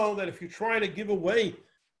Yisrael, that if you try to give away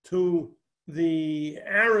to the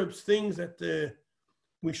Arabs things that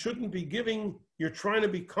we shouldn't be giving, you're trying to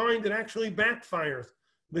be kind, it actually backfires.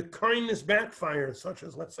 The kindness backfires, such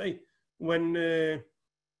as, let's say, when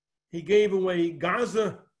he gave away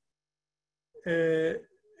Gaza,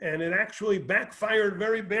 and it actually backfired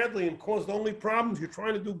very badly and caused only problems. You're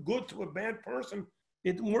trying to do good to a bad person,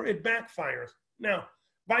 it backfires. Now,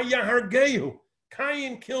 by Yahargehu,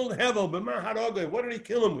 Cain killed Hevel, but Maharagoi, what did he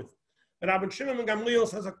kill him with? And Rabbi Shimon ben Gamliel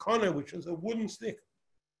says a kona, which is a wooden stick.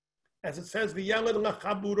 As it says, v'yaled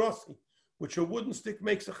lachaburasi, which a wooden stick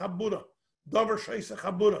makes a chabura. Davar sheis a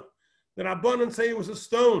chabura. The Rabbanan say it was a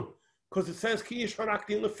stone, because it says, ki ish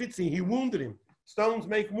harakti lefitzi, he wounded him. Stones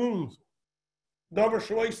make wounds. Davar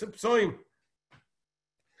shloiseh psoim.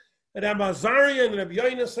 Rabbi Azariah and Rabbi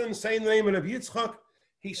Yonasan say in the name of Rabbi Yitzchak,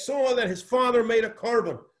 he saw that his father made a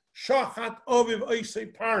korban. Shachat Aviv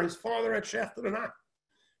Oisei Par. His father had shechted an ox.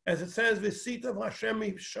 As it says, V'sitav Hashem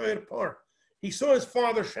Shoyer Par. He saw his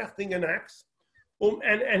father shechting an axe,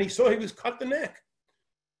 and he saw he was cut the neck.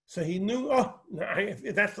 So he knew,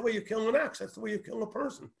 if that's the way you kill an ox, that's the way you kill a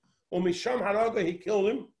person. Misham Haraga, he killed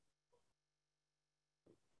him.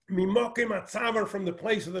 Mimokim Atzavar, from the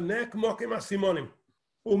place of the neck, Mokim Asimonim.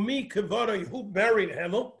 Umi Kavara, who buried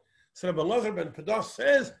Hevel. So Rabbi Elazar ben Padas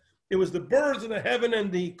says it was the birds of the heaven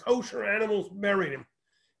and the kosher animals buried him.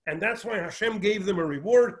 And that's why Hashem gave them a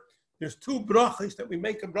reward. There's two brachas that we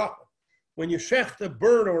make a bracha. When you shecht a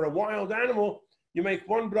bird or a wild animal, you make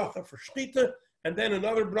one bracha for shchita and then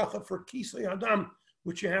another bracha for kisei adam,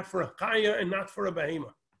 which you have for a chaya and not for a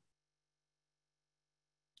behema.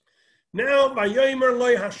 Now, by Yomer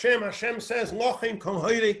loy Hashem, Hashem says, Lochem kol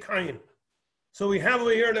hoyrei kayin. So we have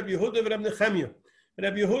over here Rabbi Yehuda and Rabbi Nechemia.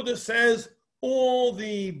 Rabbi Yehuda says all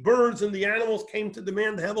the birds and the animals came to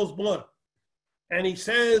demand Hevel's blood. And he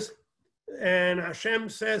says, and Hashem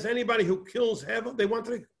says, anybody who kills Hevel, they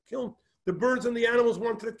wanted to kill, the birds and the animals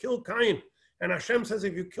wanted to kill Cain. And Hashem says,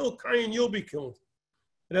 if you kill Cain, you'll be killed.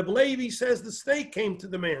 Rabbi Levi says the snake came to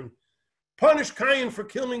demand, punish Cain for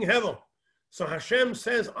killing Hevel. So Hashem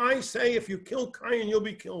says, I say, if you kill Cain, you'll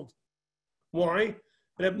be killed. Why?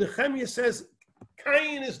 Rabbi Nechemia says,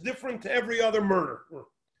 Cain is different to every other murder.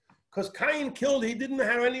 Because Cain killed, he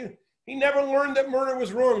never learned that murder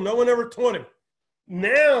was wrong. No one ever taught him.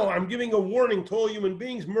 Now I'm giving a warning to all human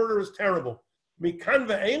beings, murder is terrible. But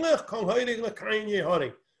Cain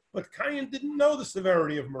didn't know the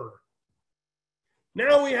severity of murder.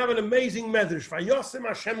 Now we have an amazing medrash.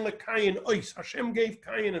 Hashem gave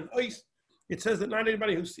Cain an ice. It says that not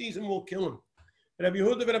anybody who sees him will kill him. Rabbi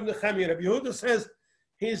Yehuda says,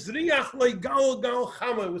 his riach like gal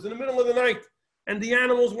chama. It was in the middle of the night, and the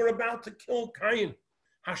animals were about to kill Cain.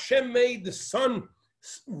 Hashem made the sun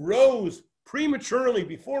rose prematurely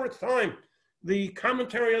before its time. The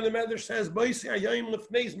commentary on the Medrash says,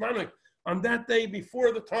 on that day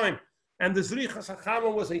before the time, and the zrichas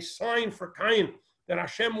hachama was a sign for Cain that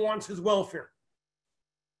Hashem wants his welfare.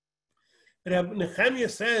 And Nehemiah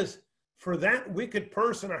says, for that wicked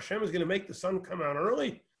person, Hashem is going to make the sun come out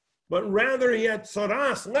early. But rather he had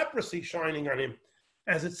tzaras, leprosy, shining on him.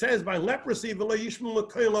 As it says, by leprosy, so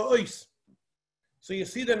you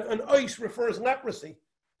see that an ois refers leprosy.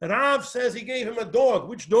 Rav says he gave him a dog.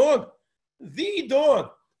 Which dog? The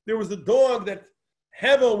dog. There was a dog that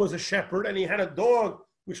Hevel was a shepherd, and he had a dog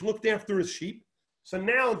which looked after his sheep. So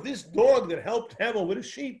now this dog that helped Hevel with his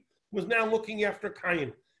sheep was now looking after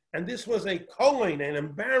Cain. And this was a kohen, an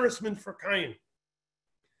embarrassment for Cain.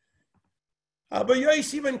 But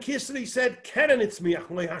Yosef ben Kisri said,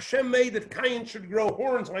 Hashem made that Cain should grow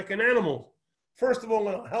horns like an animal. First of all,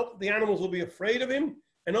 it'll help, the animals will be afraid of him,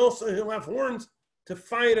 and also he'll have horns to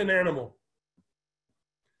fight an animal.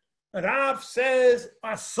 Rav says,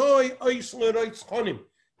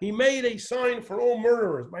 he made a sign for all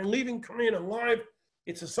murderers. By leaving Cain alive,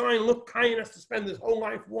 it's a sign, look, Cain has to spend his whole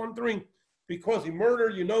life wandering because he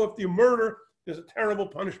murdered. You know, if you murder, there's a terrible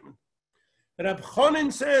punishment. Rab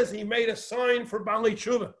Chanan says he made a sign for Balei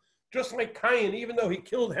Tshuva. Just like Cain, even though he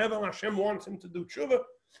killed Hevel, Hashem wants him to do Tshuva.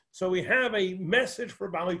 So we have a message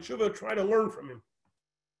for Balei Tshuva, try to learn from him.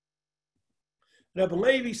 Rab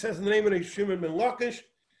Levi says in the name of Shimon ben Lakish,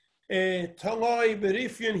 Talai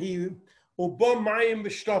Berifyan, he Obam Mayim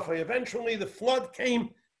B'Shtafai. Eventually the flood came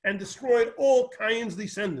and destroyed all Cain's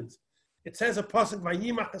descendants. It says a pasuk,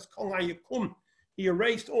 Vayimachas Kol HaYakum. He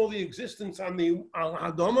erased all the existence on the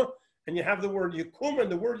Al-Hadama, and you have the word Yakum,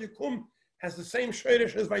 and the word Yakum has the same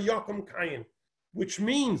shayrish as Vayakum Cain, which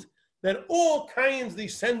means that all Cain's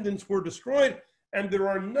descendants were destroyed, and there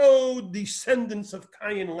are no descendants of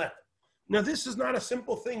Cain left. Now, this is not a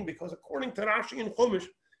simple thing, because according to Rashi and Chumash,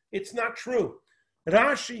 it's not true.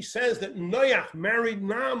 Rashi says that Noach married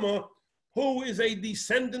Naamah, who is a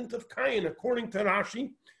descendant of Cain. According to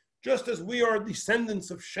Rashi, just as we are descendants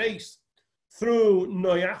of Shais through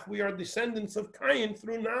Noach, we are descendants of Cain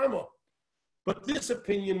through Naamah. But this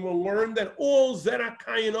opinion will learn that all Zerah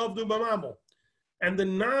Cain avdu b'mabel, and the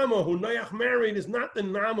Naamah who Noach married is not the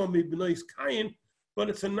Naamah mibnais Cain, but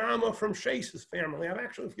it's a Naamah from Shais's family. And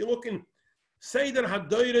actually, if you look in Seder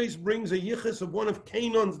HaDoros, brings a yichus of one of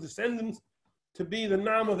Canaan's descendants to be the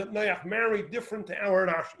Naamah that Noach married, different to our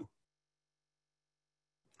Rashi.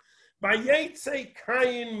 Vayetze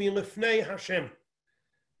Cain milifnei Hashem.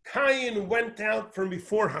 Cain went out from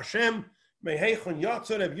before Hashem. Mehechon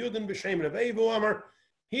Yatzor Rav Yudin b'Shem Rav Evu Amar.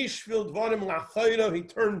 Hishvil dvarim lachayra, he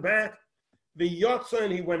turned back. V'yotza,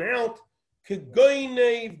 and he went out.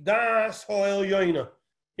 Kegoinev das hoel yoina.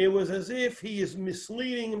 It was as if he is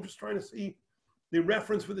misleading. I'm just trying to see the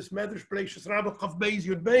reference for this Medrash Bereshis Rabbah Chav Beis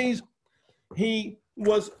Yud Beis. He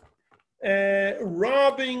was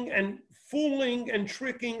robbing and fooling and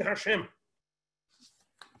tricking Hashem.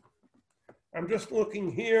 I'm just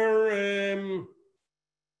looking here.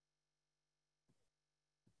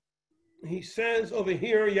 He says over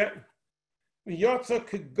here, Yotza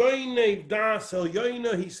Kegoinev das hoel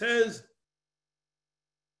yoina.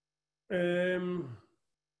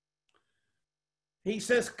 He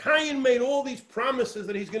says, Cain made all these promises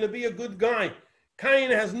that he's going to be a good guy.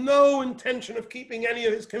 Cain has no intention of keeping any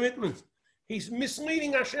of his commitments. He's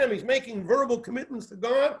misleading Hashem. He's making verbal commitments to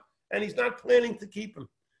God, and he's not planning to keep them.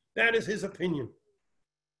 That is his opinion.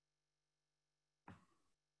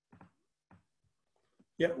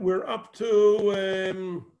 Yeah, we're up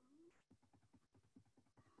to...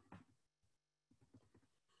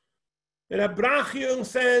 Rabrachiel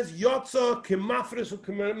says, Yotza kimafris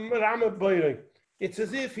u'kimarama boyrei. It's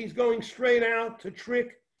as if he's going straight out to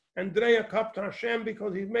trick and dreya kap to Hashem,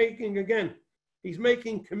 because he's making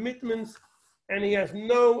commitments, and he has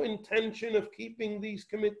no intention of keeping these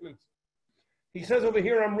commitments. He says over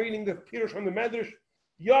here, I'm reading the Pirush on the Medrash,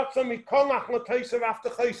 Yotza mikolach l'teisav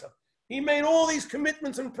after. He made all these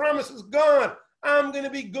commitments and promises. God, I'm going to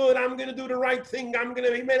be good. I'm going to do the right thing.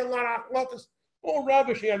 He made a lot of achlotas. All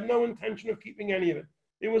rubbish. He had no intention of keeping any of it.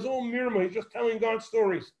 It was all mirma. He's just telling God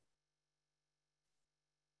stories.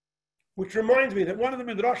 Which reminds me that one of the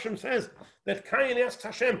Midrashim says that Cain asks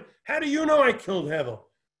Hashem, how do you know I killed Hevel?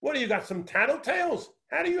 What, do you got some tattletales?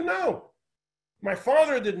 How do you know? My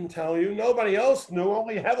father didn't tell you. Nobody else knew.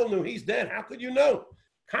 Only Hevel knew. He's dead. How could you know?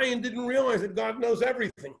 Cain didn't realize that God knows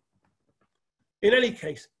everything. In any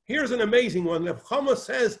case, here's an amazing one. The Chama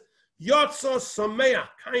says, Yotza Sameach.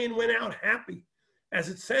 Cain went out happy. As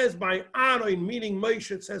it says by Aaron meeting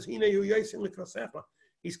Moshe, it says,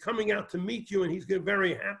 he's coming out to meet you, and he's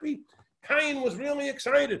very happy. Cain was really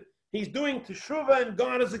excited. He's doing teshuvah, and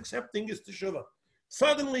God is accepting his teshuvah.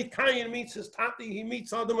 Suddenly, Cain meets his tati. He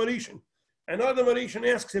meets Adam Arishan. And Adam Arishan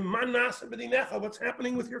asks him, Man nasa b'dinecha, what's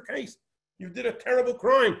happening with your case? You did a terrible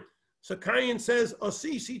crime. So Cain says,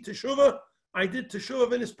 Asisi teshuvah, I did teshuvah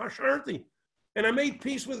v'nis pasharti. And I made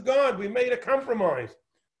peace with God. We made a compromise.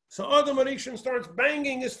 So Adam Arishan starts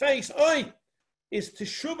banging his face. Oi, is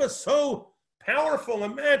teshuvah so powerful?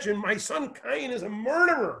 Imagine, my son Cain is a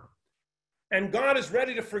murderer, and God is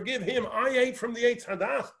ready to forgive him. I ate from the Eitz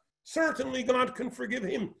Hadas. Certainly God can forgive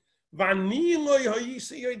him. I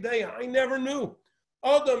never knew.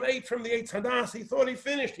 Adam ate from the Eitz Hadas. He thought he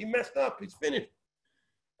finished. He messed up. He's finished.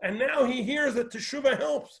 And now he hears that teshuvah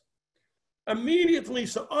helps. Immediately,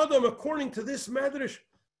 so Adam, according to this Medrash,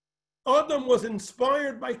 Adam was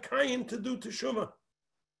inspired by Cain to do teshuvah.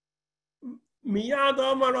 Miyad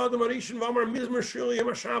Amar Adam Arishan V'Amar Mizmor Shili Yom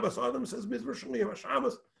HaShabbos. Adam says Mizmor Shili Yom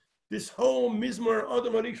HaShabbos. This whole Mizmor,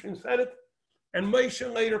 Adam Arishan said it, and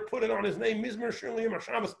Moshe later put it on his name, Mizmor Shili Yom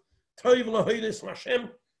HaShabbos. Toiv L'Hodeis L'Hashem.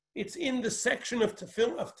 It's in the section of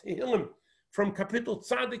Tehillim, from Kapitel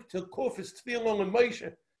Tzadik to Kuf is Tefillah and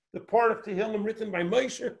Moshe, the part of Tehillim written by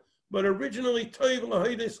Moshe, but originally Toiv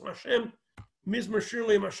L'Hodeis L'Hashem. Mizmor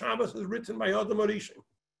Shili Yom HaShabbos is written by Adam Arishan.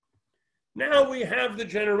 Now we have the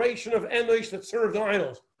generation of Enosh that served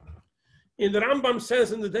idols. In the Rambam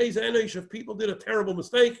says, in the days of Enosh, if people did a terrible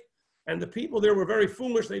mistake, and the people there were very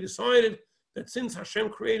foolish, they decided that since Hashem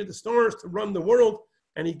created the stars to run the world,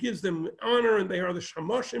 and he gives them honor, and they are the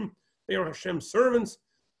Shamoshim, they are Hashem's servants,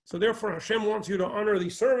 so therefore Hashem wants you to honor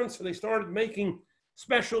these servants, so they started making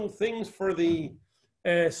special things for the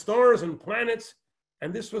stars and planets,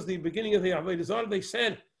 and this was the beginning of the Avodah Zarah. They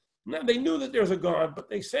said, now they knew that there's a God, but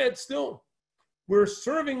they said still, we're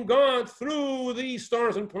serving God through these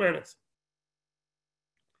stars and planets.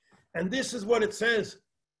 And this is what it says.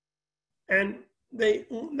 And they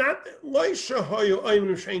weren't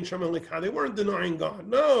denying God.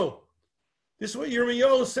 No. This is what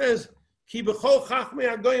Yirmiyahu says.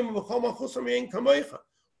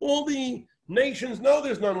 All the nations know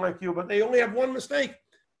there's none like you, but they only have one mistake.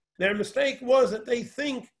 Their mistake was that they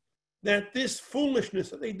think that this foolishness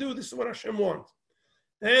that they do, this is what Hashem wants.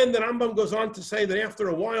 And the Rambam goes on to say that after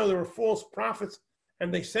a while there were false prophets,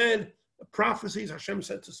 and they said prophecies. Hashem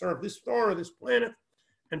said to serve this star or this planet,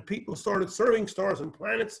 and people started serving stars and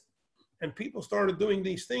planets, and people started doing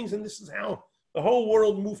these things, and this is how the whole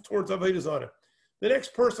world moved towards Avodah Zarah. The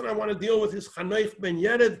next person I want to deal with is Chanoich ben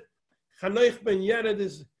Yered. Chanoich ben Yered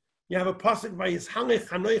is, you have a pasuk by Yishalech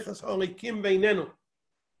Chanoichas Halikim Beinenu.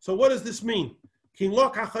 So what does this mean?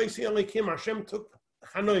 Hashem took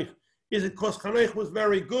Chanoich? Is it because Chanoich was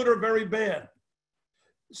very good or very bad?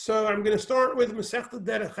 So I'm going to start with Masechta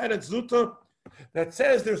Derech Eretz Zuta that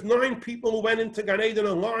says there's 9 people who went into Gan Eden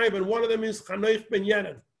alive, and one of them is Chanoich ben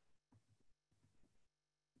Yered.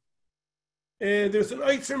 There's an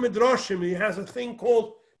Eitzer Midrashim. He has a thing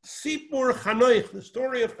called Sipur Chanoich, the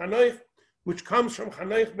story of Chanoich, which comes from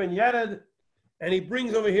Chanoich ben Yered, and he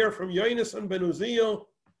brings over here from Yonasan ben Uziel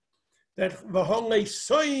that V'holei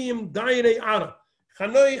Soyim Dairei Ara.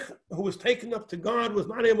 Chanoich, who was taken up to God, was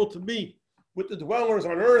not able to be with the dwellers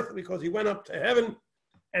on earth because he went up to heaven.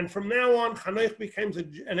 And from now on, Chanoich becomes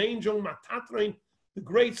an angel, Matatrein, the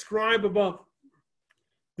great scribe above.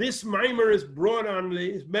 This mimer is brought on,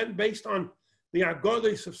 is based on the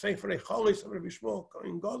Agodos of Sefer Echolis of Rabbi Shmuel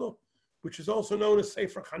Kohen Gadol, which is also known as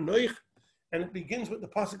Sefer Chanoich, and it begins with the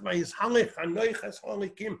pasuk Vayizhalech Chanoich es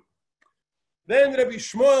Holikim. Then Rabbi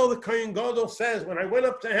Shmuel the Kohen Gadol says, when I went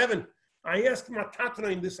up to heaven, I asked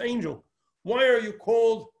Matatrein, this angel, why are you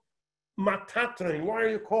called Matatrein? Why are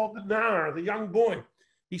you called the Nar, the young boy?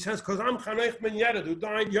 He says, because I'm Chanoich ben Yered, who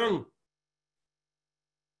died young.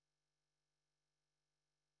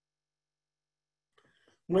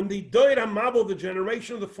 When the Doid HaMabel, the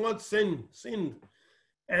generation of the flood, sinned,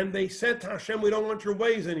 and they said to Hashem, we don't want your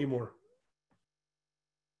ways anymore.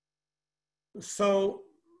 So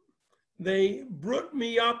they brought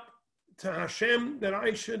me up to Hashem that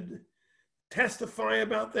I should testify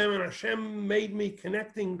about them, and Hashem made me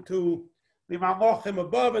connecting to the Malachim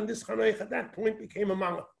above, and this Chanoich at that point became a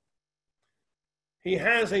Malach. He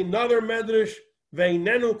has another Medrash,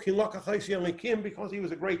 Veinenu ki lokachais yalikim, because he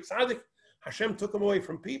was a great tzaddik. Hashem took him away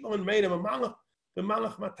from people and made him a Malach, the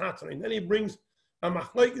Malach Matatrein. And then he brings a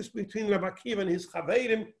machlokes between Rabbi Akiva and his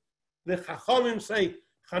Chaverim. The Chachamim say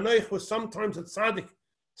Chanoich was sometimes a tzaddik,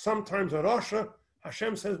 sometimes a Rasha.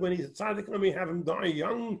 Hashem says when he's a tzaddik, let me have him die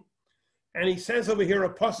young. And he says over here a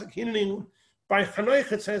pasuk hineni by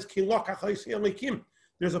Chanoich, it says ki lokachais yalikim.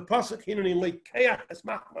 There's a pasuk hineni lekeach es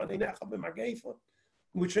machma dinecha b'magefa,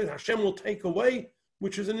 which is Hashem will take away,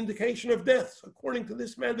 which is an indication of death. So according to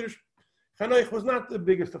this Medrash, Chanoich was not the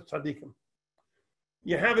biggest of tzaddikim.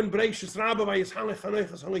 You have in Bereishis Rabbah Vayizhalech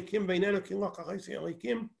Chanoich es Holikim Veinenu ki lokachais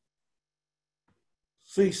yalikim.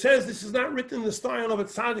 So he says this is not written in the style of a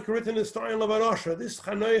tzaddik, written in the style of a rasha. This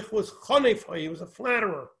Chanoich was chonefai, he was a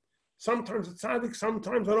flatterer. Sometimes a tzaddik,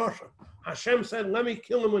 sometimes a rasha. Hashem said, let me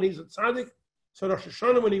kill him when he's a tzaddik. So Rosh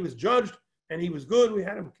Hashanah, when he was judged and he was good, we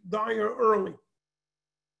had him die early,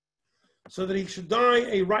 so that he should die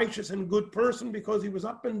a righteous and good person, because he was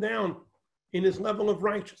up and down in his level of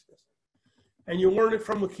righteousness. And you learn it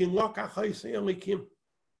from Likim.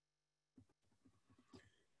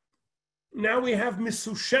 Now we have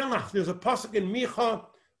Misushelach. There's a pasuk in Micha,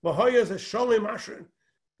 V'hoyaz Esholim Asher,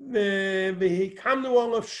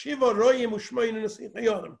 V'hikamnu of Shiva Royim Ushmayin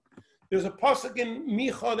Nesichayodim. There's a pasuk in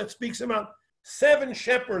Micha that speaks about 7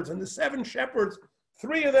 shepherds, and the 7 shepherds,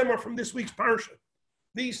 3 of them are from this week's parsha.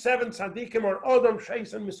 These 7 tzaddikim are Adam,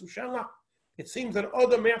 Sheis, and Misushelach. It seems that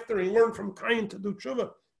Adam, after he learned from Cain to do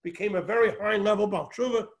tshuva, became a very high level Baal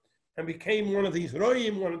tshuva and became one of these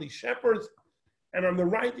royim, one of these shepherds. And on the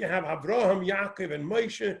right you have Avraham, Yaakov, and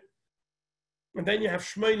Moshe. And then you have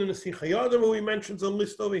Shmeina Nesichayodim, who he mentions a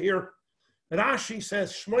list over here. Rashi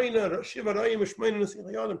says Shmeina, Shiva Royim, Shmeina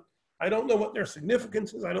Nesichayodim. I don't know what their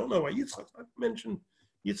significance is. I don't know why Yitzchak mentioned.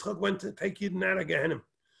 Yitzchak went to take Yidden out of Gehenna.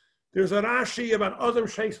 There's a Rashi about Adam,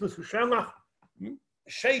 Sheis, Misushelach.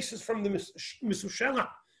 Sheis is from the Misushelach,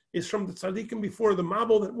 is from the tzaddikim before the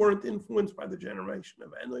Mabel that weren't influenced by the generation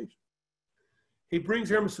of Enosh. He brings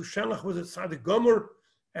here Misushelach was a tzaddik gomer,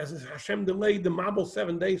 as Hashem delayed the Mabel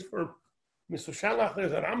 7 days for Misushelach.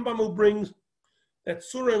 There's a Rambam who brings that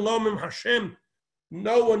Surah Lomim Hashem,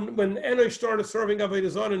 no one, when Enosh started serving Avodah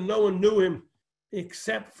Zarah, no one knew him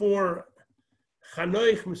except for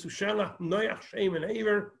Chanoich, Misushelach, Noach, Shem, and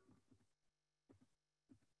Aver.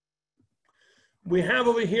 We have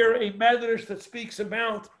over here a medrash that speaks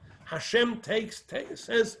about Hashem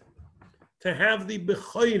says to have the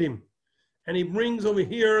Bechorim. And he brings over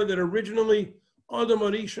here that originally Adam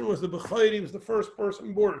Arishon was the Bechor, he was the first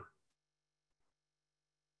person born.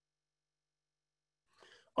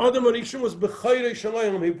 Adam Arishon was Bechor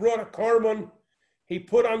Shalom. He brought a carbon, he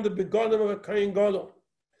put on the begodim of a Kohen Gadol.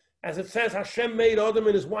 As it says, Hashem made Adam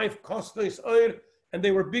and his wife Kostais Oir, and they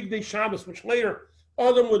were Big Day Shabbos, which later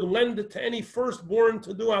Adam would lend it to any firstborn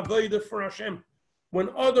to do Avodah for Hashem. When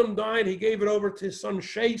Adam died, he gave it over to his son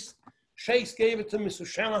Sheis. Sheis gave it to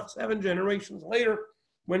Misushelach 7 generations later.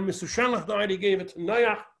 When Misushelach died, he gave it to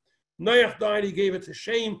Noach. Noach died, he gave it to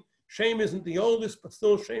Shem. Shem isn't the oldest, but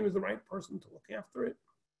still Shem is the right person to look after it.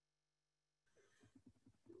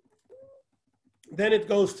 then it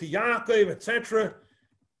goes to Yaakov, etc.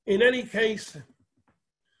 In any case,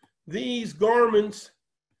 these garments,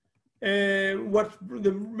 what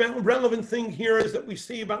the relevant thing here is that we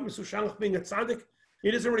see about Mesushalach being a tzaddik.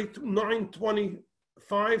 It is already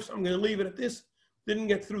 9:25, so I'm going to leave it at this. Didn't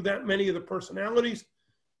get through that many of the personalities,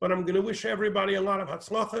 but I'm going to wish everybody a lot of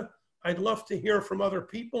hatzlacha. I'd love to hear from other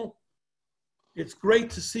people. It's great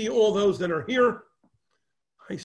to see all those that are here.